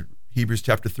marriage bed, Hebrews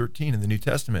chapter 13 in the New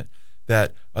Testament,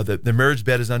 that the marriage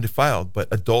bed is undefiled, but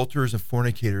adulterers and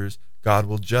fornicators God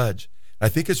will judge. I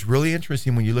think it's really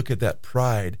interesting when you look at that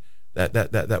pride,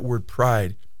 that word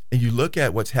pride, and you look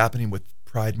at what's happening with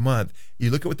Pride Month.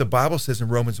 You look at what the Bible says in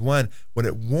Romans 1 when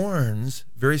it warns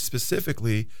very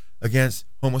specifically against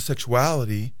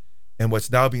homosexuality and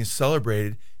what's now being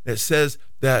celebrated. And it says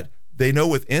that they know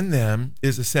within them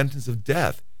is a sentence of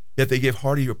death, yet they give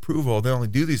hearty approval. They only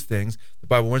do these things. The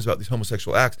Bible warns about these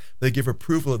homosexual acts. They give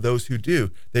approval of those who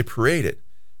do. They parade it.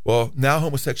 Well, now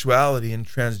homosexuality and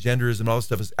transgenderism and all this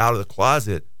stuff is out of the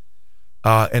closet,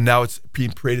 and now it's being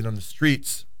paraded on the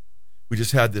streets. We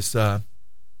just had this, and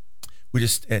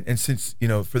since,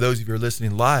 for those of you who are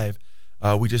listening live,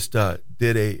 we just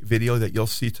did a video that you'll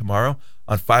see tomorrow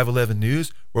on 511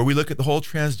 News, where we look at the whole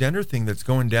transgender thing that's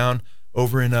going down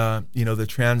over in, the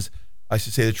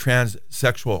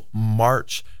transsexual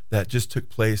march that just took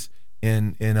place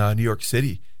in New York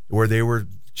City, where they were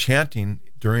chanting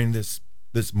during this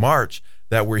march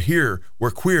that we're here,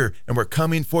 we're queer, and we're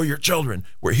coming for your children.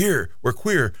 We're here, we're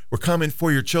queer, we're coming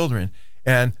for your children.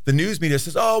 And the news media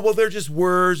says, oh, well, they're just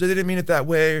words. They didn't mean it that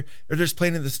way. They're just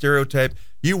playing in the stereotype.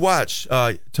 You watch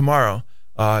tomorrow.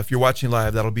 If you're watching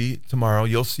live, that'll be tomorrow.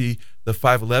 You'll see the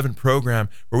 511 program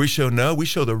where we show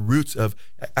the roots of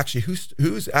actually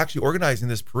who's actually organizing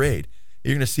this parade.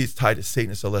 You're going to see it's tied to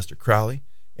Satanist Lester Crowley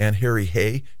and Harry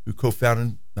Hay, who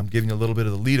co-founded. I'm giving you a little bit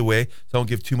of the lead away, so I won't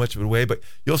give too much of it away, but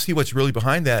you'll see what's really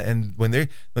behind that. And when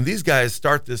these guys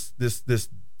start this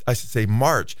I should say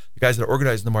march, the guys that are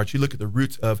organizing the march, you look at the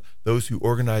roots of those who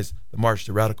organize the march,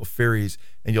 the radical fairies,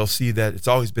 and you'll see that it's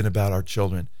always been about our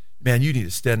children. Man, you need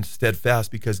to stand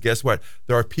steadfast, because guess what?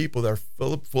 There are people that are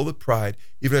full of pride,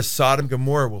 even as Sodom and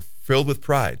Gomorrah were filled with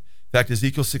pride. In fact,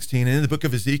 Ezekiel 16, and in the book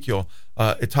of Ezekiel,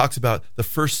 it talks about the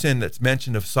first sin that's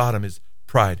mentioned of Sodom is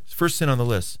pride. It's first sin on the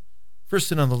list. First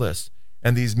sin on the list.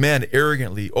 And these men,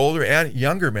 arrogantly, older and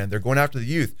younger men, they're going after the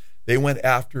youth. They went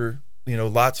after,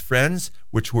 Lot's friends,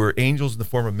 which were angels in the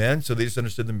form of men, so they just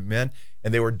understood them as men,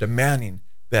 and they were demanding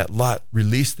that Lot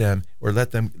release them or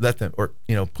let them or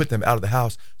put them out of the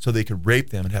house so they could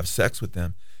rape them and have sex with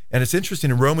them. And it's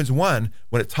interesting in Romans 1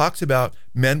 when it talks about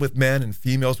men with men and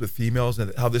females with females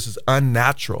and how this is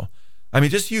unnatural. I mean,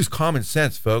 just use common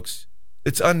sense, folks.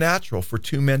 It's unnatural for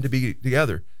two men to be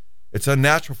together. It's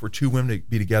unnatural for two women to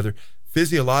be together.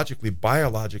 Physiologically,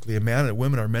 biologically, a man and a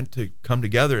woman are meant to come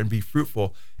together and be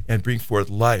fruitful and bring forth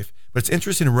life. But it's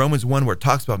interesting in Romans 1 where it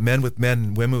talks about men with men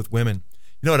and women with women.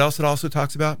 You know what else it also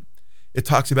talks about? It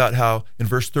talks about how in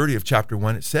verse 30 of chapter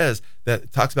 1, it says that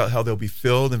it talks about how they'll be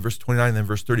filled in verse 29 and then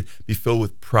verse 30, be filled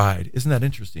with pride. Isn't that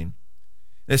interesting?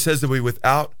 And it says they'll be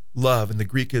without love, and the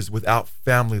Greek is without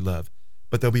family love,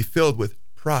 but they'll be filled with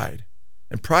pride.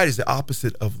 And pride is the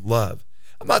opposite of love.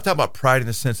 I'm not talking about pride in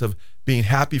the sense of being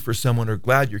happy for someone or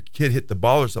glad your kid hit the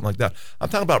ball or something like that. I'm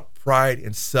talking about pride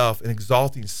in self and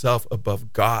exalting self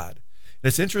above God. And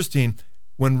it's interesting,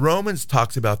 when Romans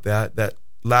talks about that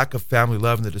lack of family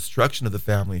love and the destruction of the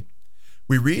family,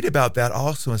 we read about that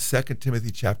also in 2 Timothy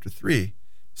chapter 3.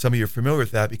 Some of you are familiar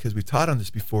with that because we've taught on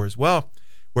this before as well,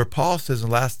 where Paul says in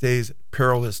the last days,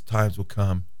 perilous times will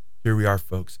come. Here we are,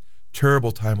 folks.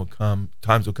 Terrible times will come.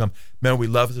 Men will be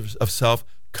lovers of self,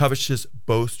 covetous,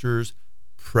 boasters,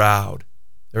 proud.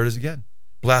 There it is again.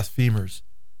 Blasphemers.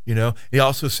 He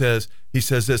also says,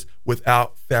 this,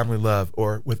 without family love,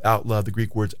 or without love. The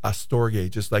Greek word's astorge,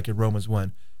 just like in Romans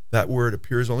 1. That word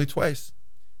appears only twice,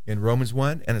 in Romans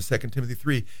 1 and in 2 Timothy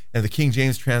 3. And the King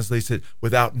James translates it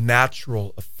without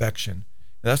natural affection.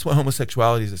 And that's what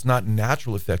homosexuality is. It's not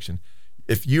natural affection.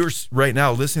 If you're right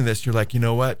now listening to this, you're like, you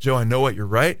know what, Joe, I know what you're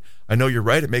right. I know you're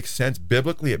right. It makes sense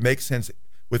biblically. It makes sense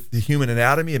with the human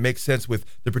anatomy. It makes sense with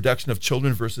the production of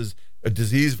children versus a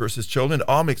disease versus children. It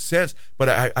all makes sense. But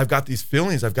I've got these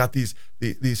feelings. I've got these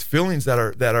feelings that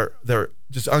are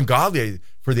just ungodly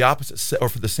for the opposite or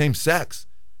for the same sex,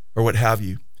 or what have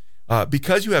you.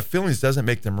 Because you have feelings doesn't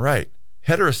make them right.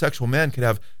 Heterosexual men could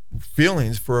have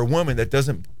feelings for a woman that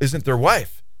isn't their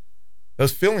wife.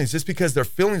 Those feelings, just because their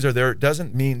feelings are there,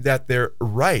 doesn't mean that they're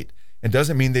right, and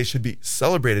doesn't mean they should be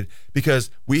celebrated, because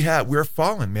we're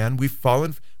fallen, man. We've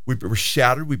fallen, we're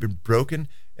shattered, we've been broken,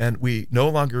 and we no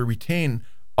longer retain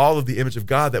all of the image of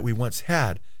God that we once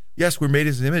had. Yes, we're made in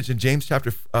His image, and James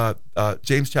chapter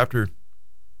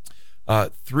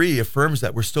 3 affirms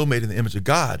that we're still made in the image of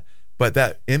God, but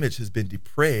that image has been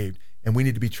depraved, and we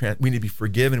need to be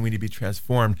forgiven, we need to be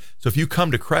transformed. So if you come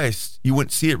to Christ, you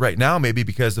wouldn't see it right now, maybe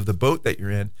because of the boat that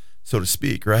you're in, so to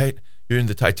speak, right? You're in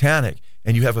the Titanic,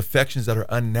 and you have affections that are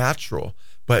unnatural,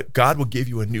 but God will give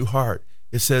you a new heart.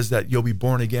 It says that you'll be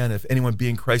born again. If anyone be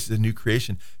in Christ is a new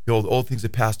creation, the old things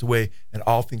have passed away, and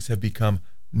all things have become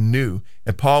new.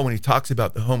 And Paul, when he talks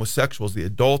about the homosexuals, the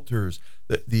adulterers,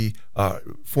 the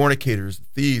fornicators, the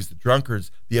thieves, the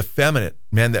drunkards, the effeminate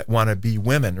men that want to be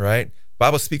women, right? The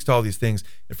Bible speaks to all these things.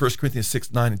 In 1 Corinthians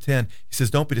 6, 9, and 10, he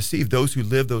says, don't be deceived. Those who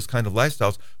live those kind of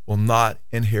lifestyles will not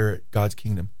inherit God's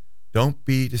kingdom. Don't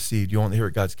be deceived. You won't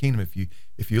inherit God's kingdom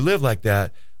if you live like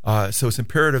that. So it's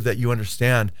imperative that you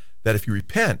understand that if you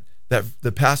repent, that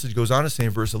the passage goes on to say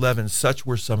in verse 11, such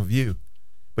were some of you,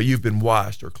 but you've been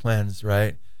washed or cleansed,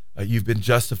 right? You've been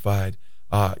justified.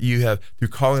 You have, through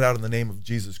calling out in the name of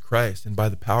Jesus Christ and by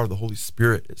the power of the Holy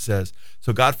Spirit, it says.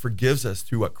 So God forgives us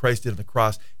through what Christ did on the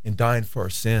cross in dying for our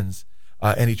sins.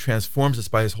 And He transforms us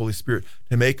by His Holy Spirit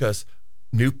to make us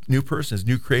new persons,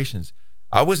 new creations.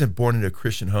 I wasn't born into a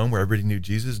Christian home where everybody knew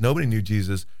Jesus. Nobody knew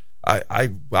Jesus. I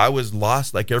was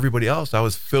lost like everybody else. I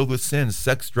was filled with sin,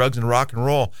 sex, drugs, and rock and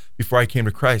roll before I came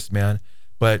to Christ, man.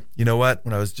 But you know what?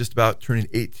 When I was just about turning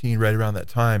 18, right around that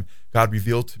time, God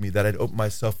revealed to me that I'd opened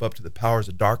myself up to the powers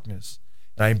of darkness.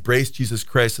 And I embraced Jesus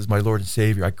Christ as my Lord and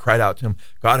Savior. I cried out to Him,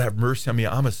 God, have mercy on me.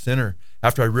 I'm a sinner.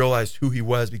 After I realized who He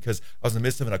was, because I was in the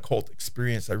midst of an occult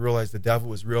experience, I realized the devil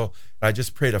was real. And I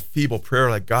just prayed a feeble prayer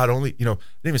like, God, only, I didn't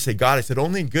even say God. I said,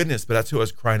 only in goodness, but that's who I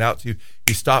was crying out to.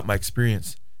 He stopped my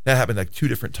experience. That happened like 2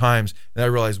 different times. And I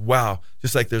realized, wow,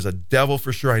 just like there's a devil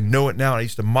for sure. I know it now. And I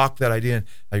used to mock that idea. And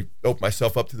I opened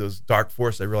myself up to those dark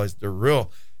forces. I realized they're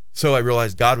real. So I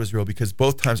realized God was real, because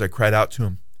both times I cried out to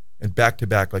Him, and back to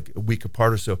back, like a week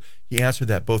apart or so, He answered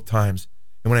that both times.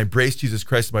 And when I embraced Jesus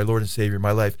Christ as my Lord and Savior,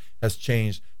 my life has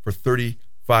changed for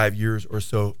 35 years or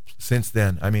so since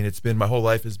then. I mean, my whole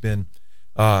life has been,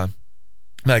 I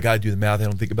got to do the math. I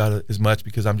don't think about it as much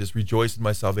because I'm just rejoicing in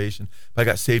my salvation. I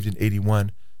got saved in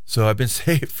 81. So I've been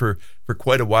saved for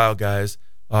quite a while, guys,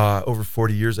 over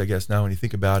 40 years, I guess, now when you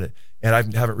think about it. And I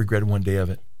haven't regretted one day of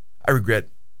it. I regret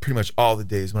pretty much all the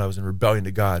days when I was in rebellion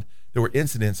to God. There were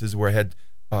incidences where I had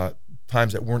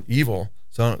times that weren't evil.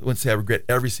 So I wouldn't say I regret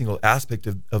every single aspect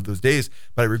of those days,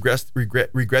 but I regret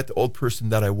the old person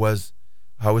that I was.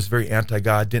 I was very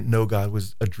anti-God, didn't know God,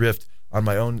 was adrift on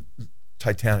my own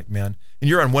Titanic, man. And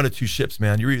you're on one of two ships,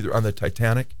 man. You're either on the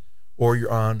Titanic or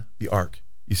you're on the ark.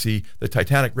 You see, the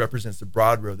Titanic represents the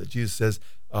broad road that Jesus says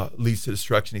leads to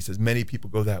destruction. He says many people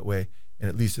go that way, and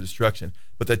it leads to destruction.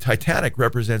 But the Titanic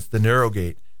represents the narrow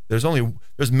gate.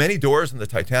 There's many doors in the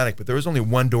Titanic, but there was only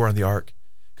one door on the ark,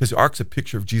 because the ark's a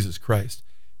picture of Jesus Christ.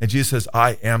 And Jesus says,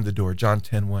 I am the door, John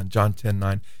 10:1, John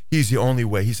 10:9. He's the only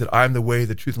way. He said, I am the way,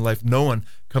 the truth, and life. No one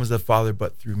comes to the Father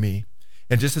but through me.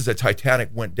 And just as the Titanic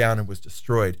went down and was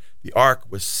destroyed, the ark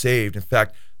was saved. In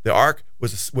fact, the ark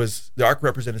the ark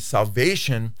represented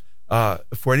salvation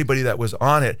for anybody that was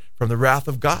on it from the wrath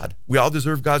of God. We all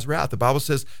deserve God's wrath. The Bible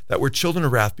says that we're children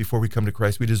of wrath before we come to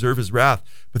Christ. We deserve his wrath.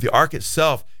 But the ark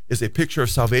itself is a picture of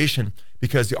salvation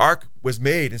because the ark was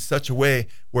made in such a way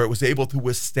where it was able to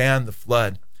withstand the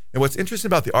flood. And what's interesting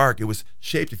about the ark, it was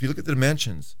shaped, if you look at the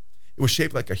dimensions, it was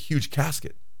shaped like a huge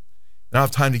casket. And I don't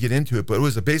have time to get into it, but it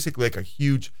was basically like a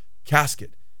huge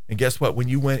casket. And guess what? When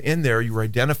you went in there, you were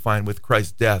identifying with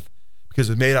Christ's death because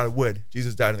it was made out of wood.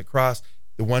 Jesus died on the cross.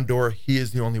 The one door, he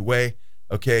is the only way.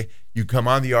 Okay, you come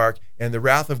on the ark, and the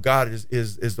wrath of God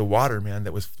is the water, man,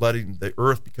 that was flooding the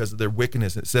earth because of their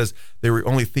wickedness. It says they were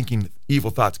only thinking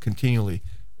evil thoughts continually.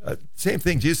 Same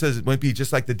thing. Jesus says it might be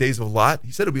just like the days of Lot.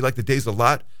 He said it would be like the days of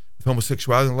Lot with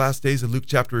homosexuality in the last days of Luke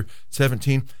chapter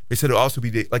 17. They said it would also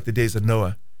be like the days of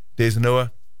Noah. Days of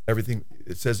Noah, everything,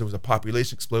 it says there was a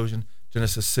population explosion.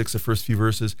 Genesis 6, the first few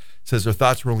verses, says their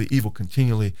thoughts were only evil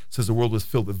continually. It says the world was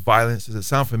filled with violence. Does it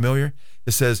sound familiar?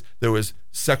 It says there was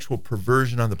sexual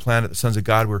perversion on the planet. The sons of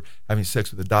God were having sex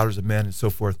with the daughters of men and so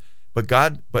forth.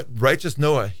 But righteous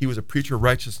Noah, he was a preacher of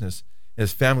righteousness, and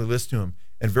his family listened to him.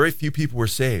 And very few people were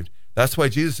saved. That's why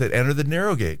Jesus said, enter the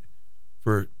narrow gate.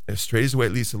 For as straight is the way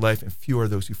it leads to life, and few are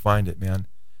those who find it, man.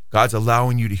 God's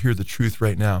allowing you to hear the truth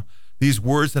right now. These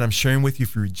words that I'm sharing with you,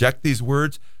 if you reject these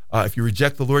words, if you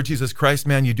reject the Lord Jesus Christ,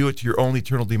 man, you do it to your own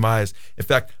eternal demise. In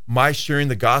fact, my sharing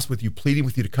the gospel with you, pleading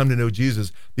with you to come to know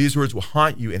Jesus, these words will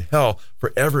haunt you in hell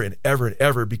forever and ever and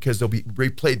ever because they'll be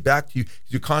replayed back to you.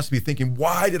 You're constantly thinking,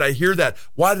 why did I hear that?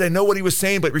 Why did I know what he was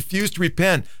saying but refuse to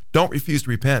repent? Don't refuse to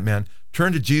repent, man.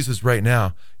 Turn to Jesus right now.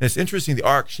 And it's interesting, the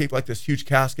ark shaped like this huge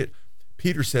casket.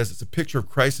 Peter says it's a picture of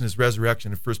Christ and his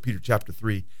resurrection in 1 Peter chapter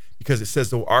 3 because it says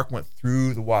the ark went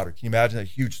through the water. Can you imagine that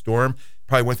huge storm?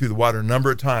 Probably went through the water a number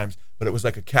of times, but it was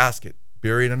like a casket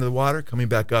buried under the water, coming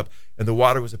back up. And the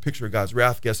water was a picture of God's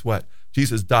wrath. Guess what?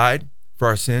 Jesus died for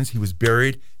our sins. He was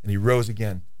buried, and he rose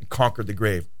again and conquered the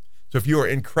grave. So if you are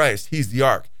in Christ, he's the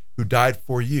ark who died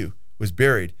for you, was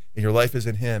buried, and your life is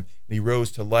in him, and he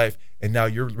rose to life. And now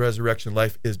your resurrection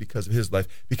life is because of his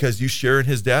life. Because you share in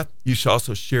his death, you shall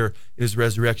also share in his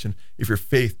resurrection if your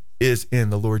faith is in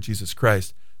the Lord Jesus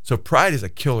Christ. So pride is a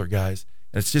killer, guys.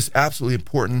 And it's just absolutely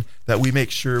important that we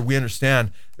make sure we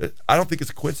understand that I don't think it's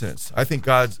a coincidence. I think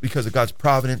because of God's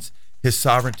providence, his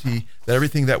sovereignty, that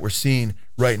everything that we're seeing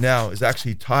right now is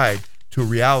actually tied to a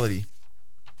reality.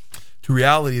 To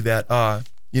reality that,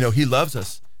 he loves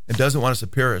us and doesn't want us to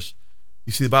perish.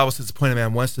 You see, the Bible says the point of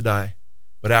man wants to die,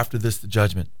 but after this, the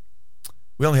judgment.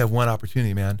 We only have one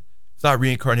opportunity, man. It's not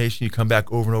reincarnation. You come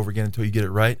back over and over again until you get it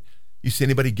right. You see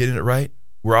anybody getting it right?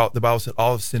 The Bible said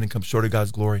all have sinned and come short of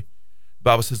God's glory. The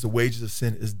Bible says the wages of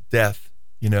sin is death,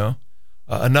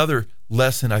 Another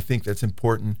lesson I think that's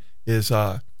important is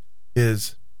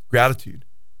gratitude.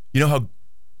 You know how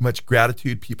much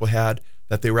gratitude people had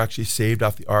that they were actually saved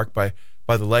off the ark by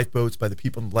the lifeboats, by the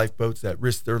people in the lifeboats that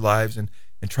risked their lives and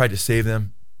tried to save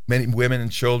them. Many women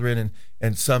and children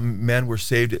and some men were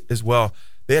saved as well.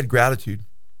 They had gratitude.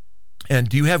 And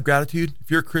do you have gratitude? If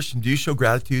you're a Christian, do you show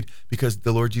gratitude because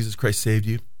the Lord Jesus Christ saved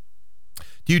you?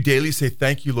 Do you daily say,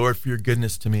 thank you, Lord, for your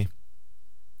goodness to me?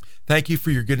 Thank you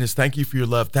for your goodness. Thank you for your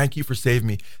love. Thank you for saving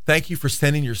me. Thank you for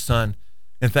sending your son.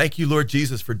 And thank you, Lord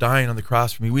Jesus, for dying on the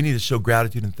cross for me. We need to show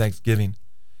gratitude and thanksgiving.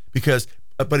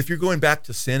 But if you're going back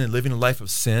to sin and living a life of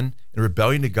sin and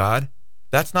rebellion to God,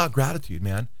 that's not gratitude,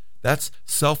 man. That's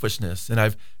selfishness. And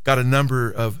I've got a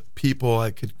number of people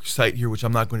I could cite here, which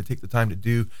I'm not going to take the time to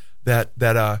do, that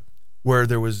where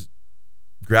there was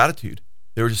gratitude.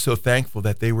 They were just so thankful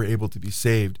that they were able to be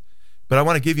saved. But I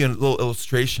want to give you a little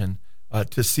illustration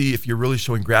to see if you're really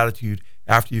showing gratitude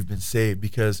after you've been saved,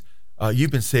 because you've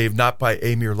been saved not by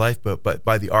a mere lifeboat, but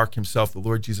by the ark himself, the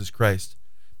Lord Jesus Christ.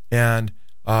 And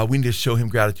we need to show him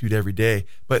gratitude every day.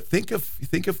 But think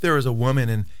if there was a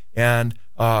woman and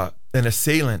an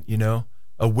assailant,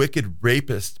 a wicked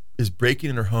rapist is breaking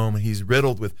in her home and he's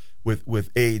riddled with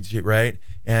AIDS, right?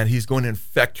 And he's going to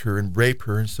infect her and rape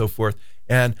her and so forth.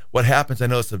 And what happens, I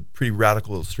know it's a pretty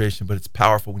radical illustration, but it's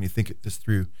powerful when you think this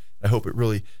through. I hope it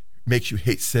really makes you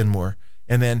hate sin more.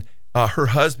 And then her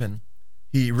husband,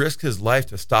 he risked his life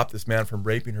to stop this man from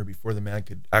raping her before the man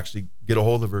could actually get a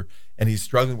hold of her. And he's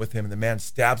struggling with him, and the man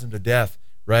stabs him to death,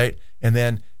 right? And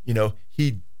then,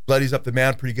 he bloodies up the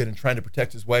man pretty good and trying to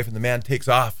protect his wife, and the man takes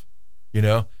off, and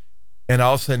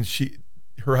all of a sudden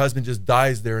her husband just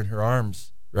dies there in her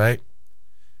arms, right?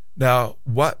 Now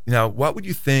what would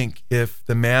you think if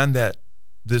the man that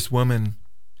this woman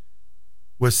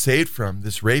was saved from,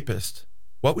 this rapist,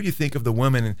 what would you think of the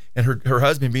woman and her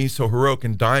husband being so heroic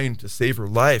and dying to save her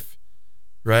life,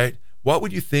 right? What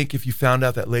would you think if you found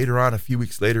out that later on, a few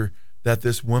weeks later, that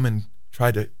this woman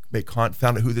tried to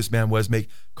found out who this man was, make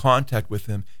contact with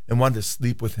him, and wanted to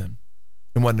sleep with him,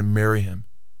 and wanted to marry him?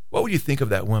 What would you think of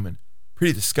that woman?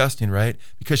 Pretty disgusting, right?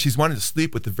 Because she's wanted to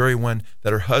sleep with the very one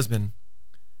that her husband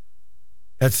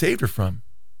had saved her from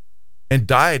and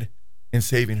died in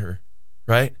saving her,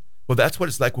 right? Well, that's what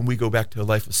it's like when we go back to a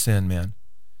life of sin, man.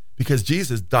 Because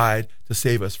Jesus died to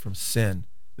save us from sin.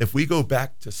 If we go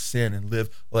back to sin and live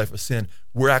a life of sin,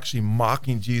 we're actually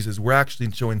mocking Jesus. We're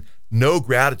actually showing no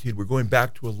gratitude. We're going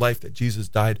back to a life that Jesus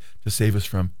died to save us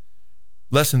from.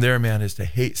 Lesson there, man, is to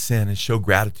hate sin and show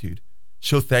gratitude.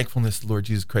 Show thankfulness to the Lord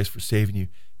Jesus Christ for saving you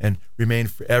and remain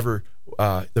forever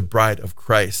the bride of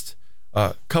Christ.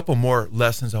 A couple more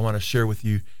lessons I want to share with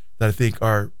you that I think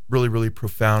are really, really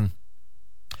profound.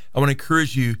 I want to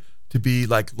encourage you to be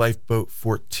like Lifeboat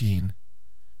 14.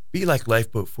 Be like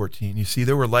Lifeboat 14. You see,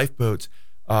 there were lifeboats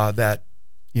that,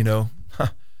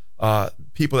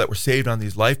 people that were saved on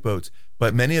these lifeboats,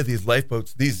 but many of these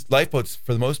lifeboats,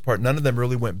 for the most part, none of them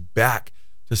really went back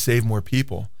to save more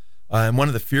people. And one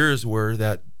of the fears were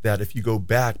that if you go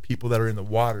back, people that are in the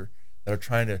water, that are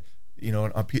trying to,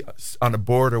 on a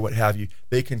board or what have you,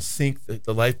 they can sink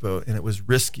the lifeboat, and it was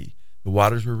risky. The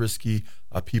waters were risky.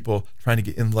 People trying to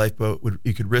get in the lifeboat,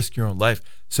 you could risk your own life.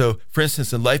 So, for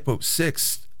instance, in Lifeboat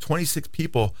 6, 26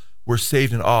 people were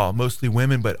saved in all, mostly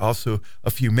women, but also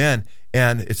a few men.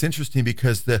 And it's interesting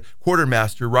because the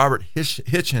quartermaster, Robert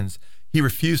Hitchens, he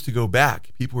refused to go back.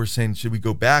 People were saying, should we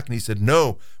go back? And he said,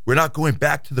 no, we're not going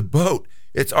back to the boat.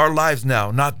 It's our lives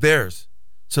now, not theirs.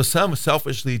 So some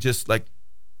selfishly, just like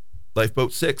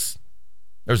Lifeboat 6,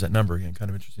 there's that number again, kind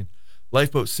of interesting.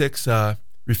 Lifeboat 6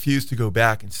 refused to go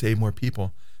back and save more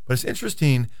people. But it's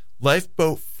interesting,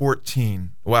 Lifeboat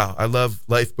 14, wow, I love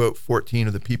Lifeboat 14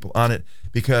 of the people on it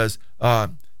because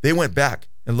they went back.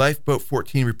 And Lifeboat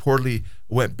 14 reportedly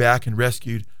went back and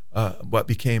rescued what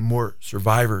became more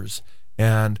survivors.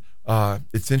 And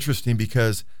it's interesting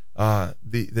because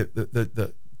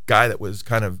the guy that was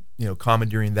kind of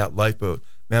commandeering that lifeboat,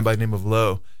 a man by the name of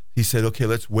Lowe, he said, okay,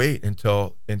 let's wait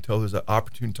until there's an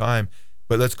opportune time,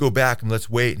 but let's go back and let's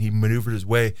wait. And he maneuvered his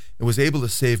way and was able to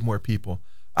save more people.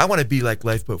 I want to be like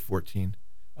Lifeboat 14.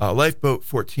 Lifeboat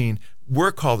 14,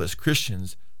 we're called as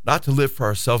Christians not to live for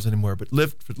ourselves anymore, but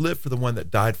live for the one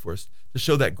that died for us, to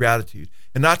show that gratitude,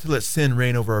 and not to let sin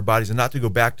reign over our bodies, and not to go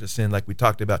back to sin like we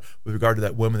talked about with regard to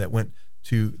that woman that went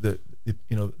to the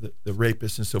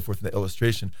rapist and so forth in the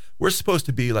illustration. We're supposed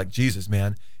to be like Jesus,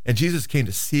 man. And Jesus came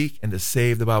to seek and to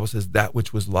save, the Bible says, that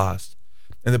which was lost.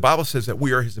 And the Bible says that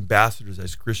we are his ambassadors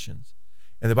as Christians.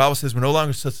 And the Bible says we're no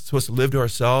longer supposed to live to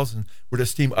ourselves, and we're to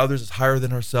esteem others as higher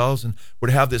than ourselves, and we're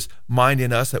to have this mind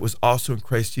in us that was also in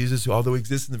Christ Jesus, who, although he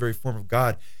exists in the very form of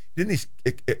God, didn't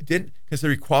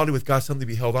consider equality with God something to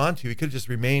be held on to. He could have just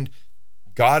remained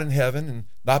God in heaven and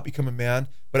not become a man.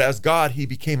 But as God, he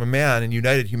became a man and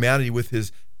united humanity with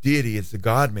his deity as the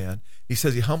God-man. He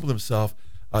says he humbled himself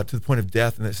to the point of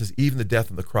death, and it says even the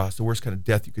death on the cross, the worst kind of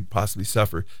death you could possibly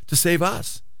suffer, to save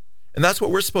us. And that's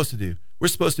what we're supposed to do. We're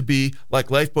supposed to be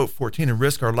like Lifeboat 14 and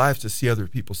risk our lives to see other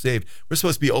people saved. We're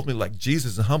supposed to be ultimately like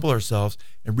Jesus and humble ourselves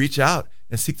and reach out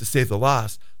and seek to save the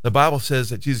lost. The Bible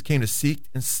says that Jesus came to seek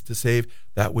and to save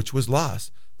that which was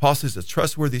lost. Paul says a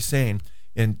trustworthy saying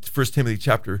in 1 Timothy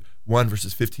chapter 1,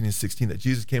 verses 15 and 16, that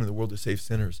Jesus came in the world to save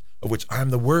sinners, of which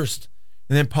I'm the worst.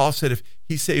 And then Paul said if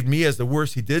he saved me as the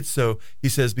worst, he did so, he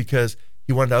says, because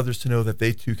he wanted others to know that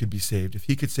they too could be saved. If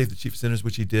he could save the chief sinners,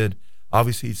 which he did,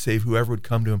 obviously he'd save whoever would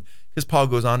come to him. Because Paul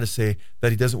goes on to say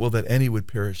that he doesn't will that any would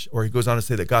perish, or he goes on to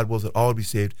say that God wills that all would be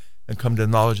saved and come to the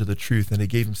knowledge of the truth, and he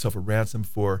gave himself a ransom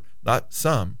for not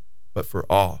some, but for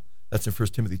all. That's in 1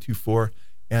 Timothy 2:4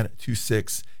 and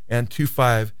 2:6 and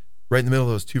 2:5. Right in the middle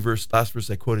of those two last verses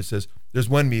I quoted, says, there's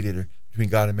one mediator between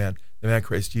God and man, the man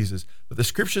Christ Jesus. But the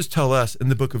scriptures tell us in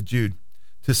the book of Jude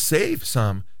to save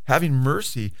some, having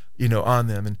mercy, on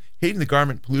them, and hating the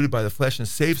garment polluted by the flesh, and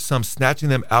save some, snatching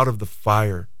them out of the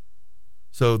fire.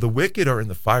 So the wicked are in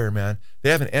the fire, man.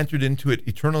 They haven't entered into it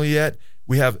eternally yet.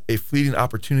 We have a fleeting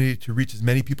opportunity to reach as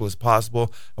many people as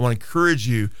possible. I want to encourage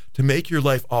you to make your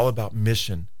life all about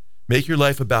mission. Make your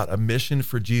life about a mission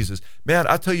for Jesus. Man,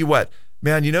 I'll tell you what,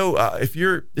 man, if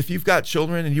you've got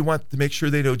children and you want to make sure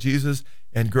they know Jesus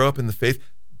and grow up in the faith,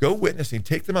 go witnessing.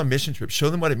 Take them on mission trips. Show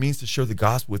them what it means to share the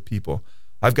gospel with people.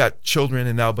 I've got children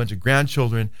and now a bunch of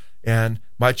grandchildren, and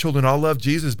my children all love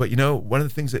Jesus, but one of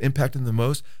the things that impacted them the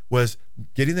most was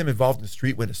getting them involved in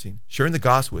street witnessing, sharing the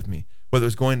gospel with me. whether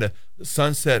it's going to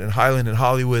Sunset and Highland and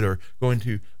Hollywood, or going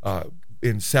to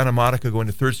in Santa Monica, going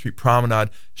to 3rd Street Promenade,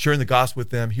 sharing the gospel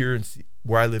with them here in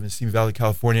where I live in Simi Valley,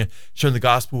 California, sharing the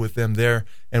gospel with them there,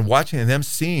 and watching and them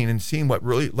seeing what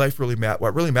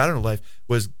what really mattered in life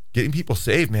was getting people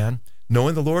saved, man,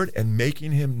 knowing the Lord and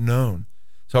making him known.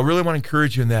 So I really want to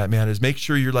encourage you in that, man, is make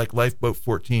sure you're like Lifeboat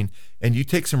 14 and you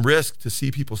take some risk to see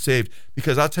people saved,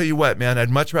 because I'll tell you what, man, I'd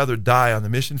much rather die on the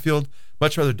mission field,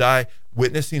 much rather die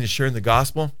witnessing and sharing the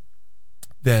gospel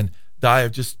than die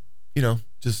of just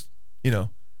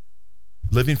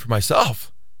living for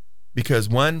myself. Because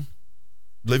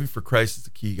living for Christ is the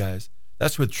key, guys.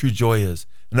 That's where true joy is.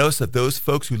 And notice that those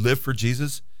folks who live for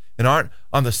Jesus and aren't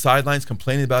on the sidelines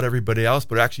complaining about everybody else,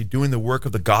 but are actually doing the work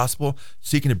of the gospel,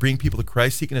 seeking to bring people to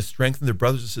Christ, seeking to strengthen their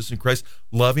brothers and sisters in Christ,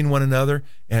 loving one another,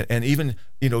 and even,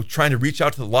 trying to reach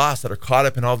out to the lost that are caught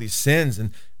up in all these sins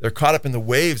and they're caught up in the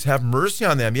waves. Have mercy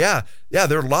on them. Yeah,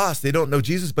 they're lost. They don't know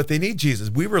Jesus, but they need Jesus.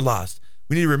 We were lost.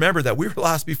 We need to remember that we were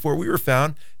lost before we were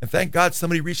found, and thank God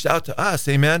somebody reached out to us.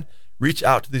 Amen. Reach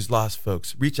out to these lost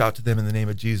folks. Reach out to them in the name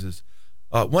of Jesus.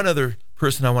 One other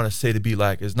person I want to say to be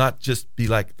like is not just be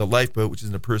like the lifeboat, which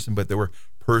isn't a person, but there were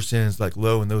persons like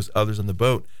Lo and those others on the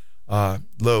boat.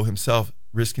 Lo himself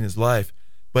risking his life,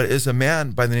 but is a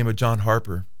man by the name of John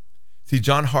Harper. See,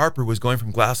 John Harper was going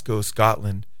from Glasgow,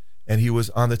 Scotland, and he was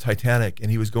on the Titanic, and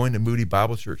he was going to Moody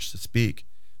Bible Church to speak,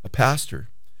 a pastor.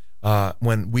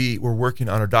 When we were working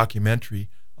on our documentary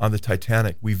on the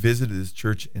Titanic, we visited this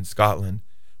church in Scotland.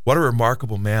 What a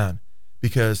remarkable man,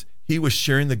 because he was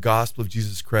sharing the gospel of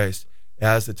Jesus Christ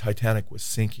as the Titanic was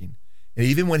sinking. And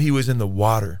even when he was in the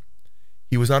water,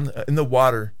 he was in the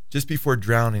water just before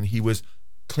drowning, he was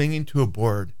clinging to a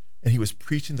board and he was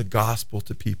preaching the gospel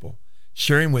to people,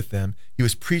 sharing with them. He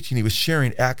was preaching, he was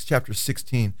sharing Acts chapter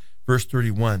 16, verse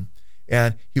 31.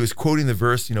 And he was quoting the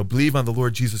verse, believe on the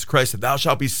Lord Jesus Christ and thou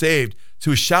shalt be saved. So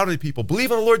he was shouting to people,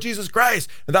 believe on the Lord Jesus Christ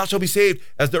and thou shalt be saved,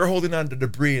 as they're holding on to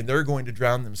debris and they're going to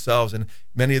drown themselves. And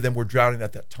many of them were drowning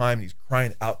at that time. And he's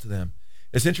crying out to them.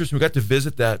 It's interesting. We got to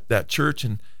visit that church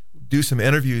and do some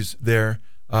interviews there,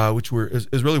 which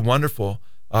is really wonderful,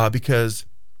 because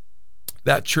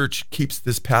that church keeps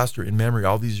this pastor in memory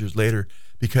all these years later,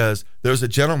 because there's a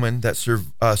gentleman that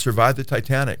survived the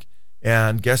Titanic.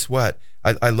 And guess what?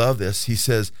 I love this. He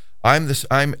says, I'm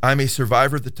a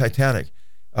survivor of the Titanic.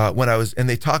 And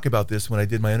they talk about this when I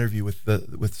did my interview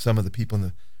with some of the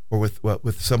people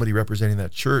with somebody representing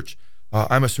that church.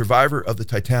 I'm a survivor of the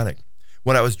Titanic.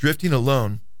 When I was drifting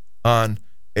alone on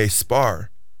a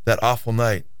spar that awful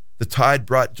night, the tide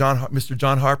brought Mr.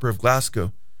 John Harper of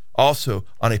Glasgow also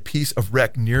on a piece of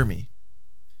wreck near me.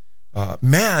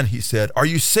 Man, he said, are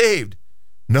you saved?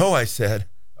 No, I said,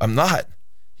 I'm not.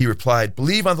 He replied,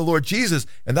 believe on the Lord Jesus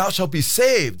and thou shalt be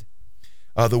saved.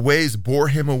 The waves bore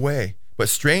him away, but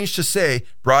strange to say,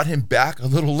 brought him back a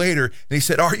little later. And he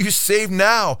said, are you saved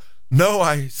now? No,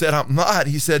 I said, I'm not.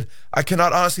 He said, I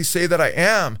cannot honestly say that I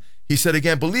am. He said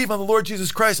again, believe on the Lord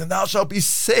Jesus Christ and thou shalt be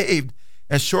saved.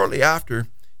 And shortly after,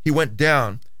 he went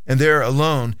down, and there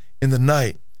alone in the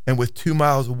night and with 2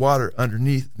 miles of water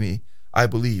underneath me, I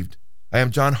believed. I am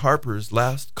John Harper's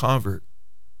last convert.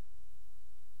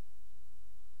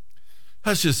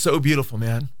 That's just so beautiful,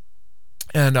 man.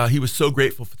 And he was so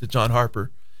grateful to John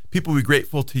Harper. People will be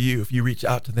grateful to you if you reach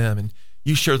out to them and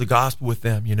you share the gospel with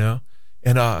them,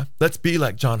 And let's be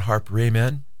like John Harper,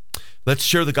 amen? Let's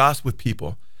share the gospel with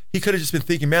people. He could have just been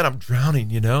thinking, man, I'm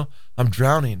drowning, I'm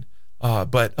drowning.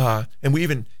 And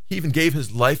he even gave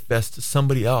his life vest to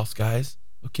somebody else, guys,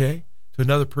 okay? To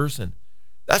another person.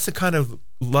 That's the kind of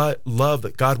love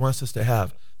that God wants us to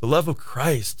have. The love of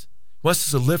Christ. He wants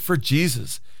us to live for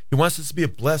Jesus. He wants us to be a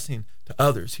blessing to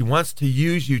others. He wants to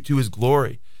use you to his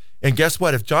glory. And guess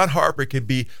what? If John Harper could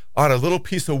be on a little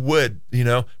piece of wood,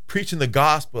 preaching the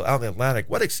gospel out in the Atlantic,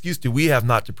 what excuse do we have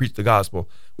not to preach the gospel?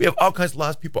 We have all kinds of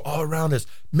lost people all around us.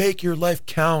 Make your life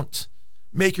count.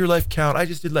 Make your life count. I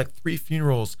just did like 3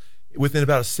 funerals within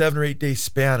about a 7 or 8 day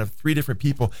span of 3 different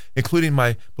people, including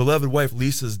my beloved wife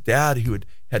Lisa's dad, who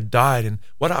had died. And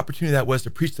what opportunity that was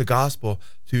to preach the gospel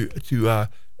to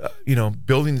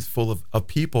buildings full of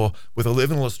people with a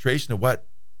living illustration of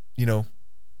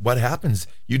what happens.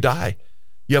 You die.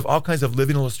 You have all kinds of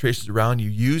living illustrations around you.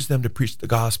 Use them to preach the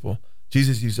gospel.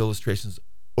 Jesus used illustrations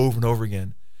over and over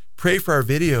again. Pray for our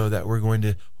video that we're going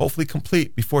to hopefully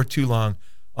complete before too long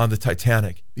on the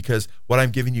Titanic, because what I'm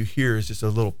giving you here is just a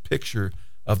little picture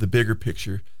of the bigger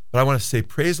picture. But I want to say,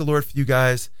 praise the Lord for you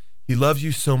guys. He loves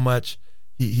you so much.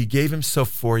 He gave himself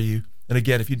for you. And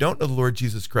again, if you don't know the Lord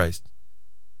Jesus Christ,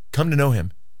 come to know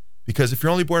him. Because if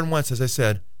you're only born once, as I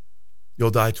said,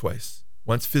 you'll die twice.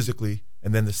 Once physically,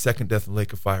 and then the second death in the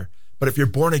lake of fire. But if you're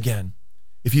born again,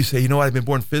 if you say, you know what, I've been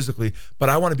born physically, but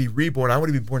I want to be reborn, I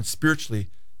want to be born spiritually,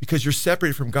 because you're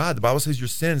separated from God. The Bible says your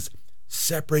sins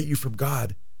separate you from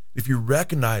God. If you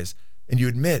recognize and you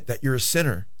admit that you're a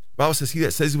sinner, the Bible says he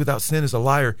that says without sin is a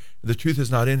liar, and the truth is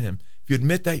not in him. If you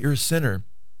admit that you're a sinner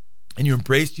and you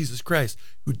embrace Jesus Christ,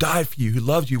 who died for you, who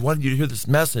loved you, wanted you to hear this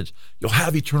message, you'll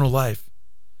have eternal life.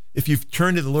 If you've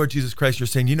turned to the Lord Jesus Christ, you're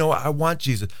saying, you know what, I want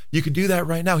Jesus. You can do that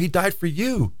right now. He died for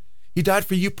you. He died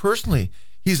for you personally.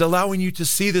 He's allowing you to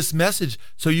see this message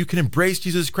so you can embrace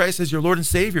Jesus Christ as your Lord and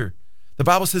Savior. The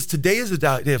Bible says today is the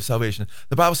day of salvation.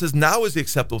 The Bible says now is the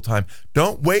acceptable time.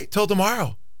 Don't wait till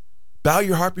tomorrow. Bow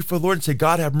your heart before the Lord and say,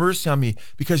 God, have mercy on me.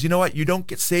 Because you know what? You don't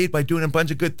get saved by doing a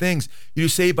bunch of good things. You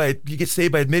get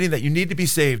saved by admitting that you need to be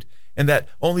saved and that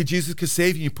only Jesus could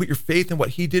save you. You put your faith in what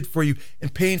he did for you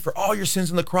and paying for all your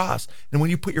sins on the cross. And when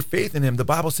you put your faith in him, the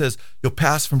Bible says you'll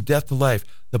pass from death to life.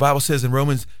 The Bible says in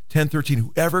Romans 10:13,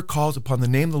 whoever calls upon the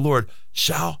name of the Lord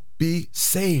shall be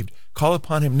saved. Call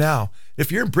upon him now.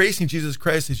 If you're embracing Jesus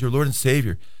Christ as your Lord and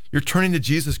Savior, you're turning to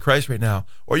Jesus Christ right now,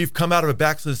 or you've come out of a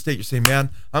backslidden state, you're saying, man,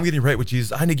 I'm getting right with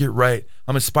Jesus. I need to get right.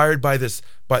 I'm inspired by this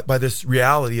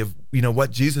reality of, you know,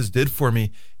 what Jesus did for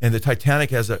me and the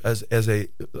Titanic as a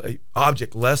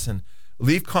object lesson.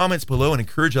 Leave comments below and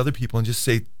encourage other people and just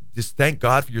thank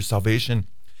God for your salvation.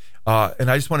 And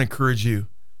I just want to encourage you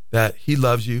that he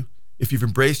loves you. If you've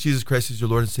embraced Jesus Christ as your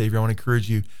Lord and Savior, I want to encourage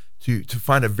you to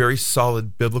find a very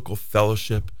solid biblical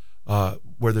fellowship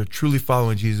where they're truly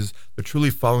following Jesus, they're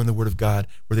truly following the Word of God,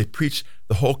 where they preach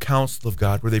the whole counsel of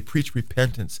God, where they preach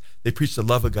repentance, they preach the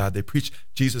love of God, they preach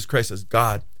Jesus Christ as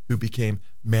God who became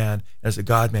man, as a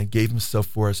God-man, gave himself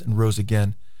for us and rose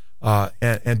again.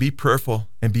 And be prayerful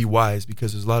and be wise,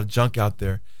 because there's a lot of junk out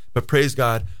there. But praise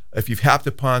God, if you've happed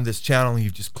upon this channel and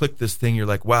you've just clicked this thing, you're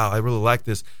like, wow, I really like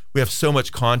this. We have so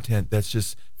much content that's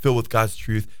just filled with God's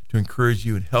truth to encourage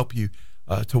you and help you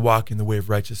to walk in the way of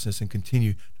righteousness and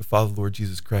continue to follow the Lord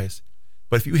Jesus Christ.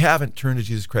 But if you haven't turned to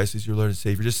Jesus Christ as your Lord and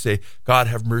Savior, just say, God,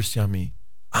 have mercy on me.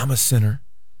 I'm a sinner.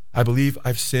 I believe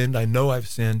I've sinned. I know I've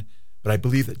sinned, but I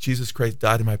believe that Jesus Christ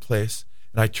died in my place.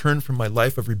 And I turn from my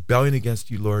life of rebellion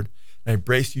against you, Lord, and I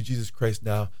embrace you, Jesus Christ,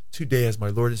 now today as my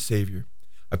Lord and Savior.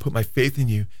 I put my faith in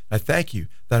you. And I thank you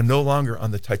that I'm no longer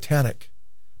on the Titanic,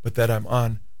 but that I'm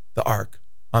on the ark.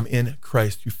 I'm in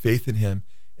Christ through faith in him,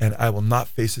 and I will not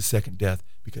face a second death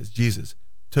because Jesus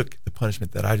took the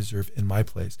punishment that I deserve in my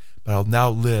place. But I'll now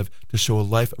live to show a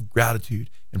life of gratitude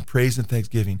and praise and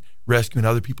thanksgiving, rescuing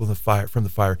other people from the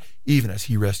fire, even as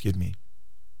he rescued me.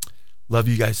 Love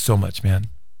you guys so much, man.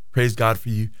 Praise God for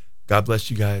you. God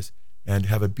bless you guys, and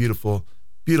have a beautiful,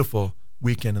 beautiful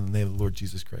weekend in the name of the Lord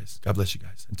Jesus Christ. God bless you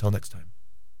guys. Until next time.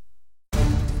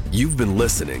 You've been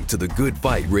listening to The Good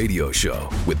Fight Radio Show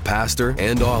with pastor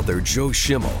and author Joe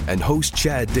Schimmel and host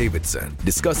Chad Davidson,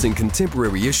 discussing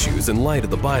contemporary issues in light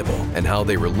of the Bible and how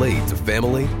they relate to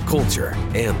family, culture,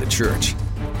 and the church.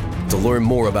 To learn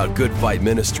more about Good Fight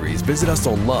Ministries, visit us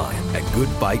online at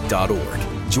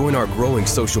goodfight.org. Join our growing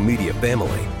social media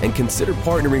family and consider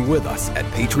partnering with us at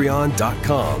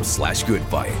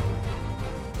patreon.com/goodfight.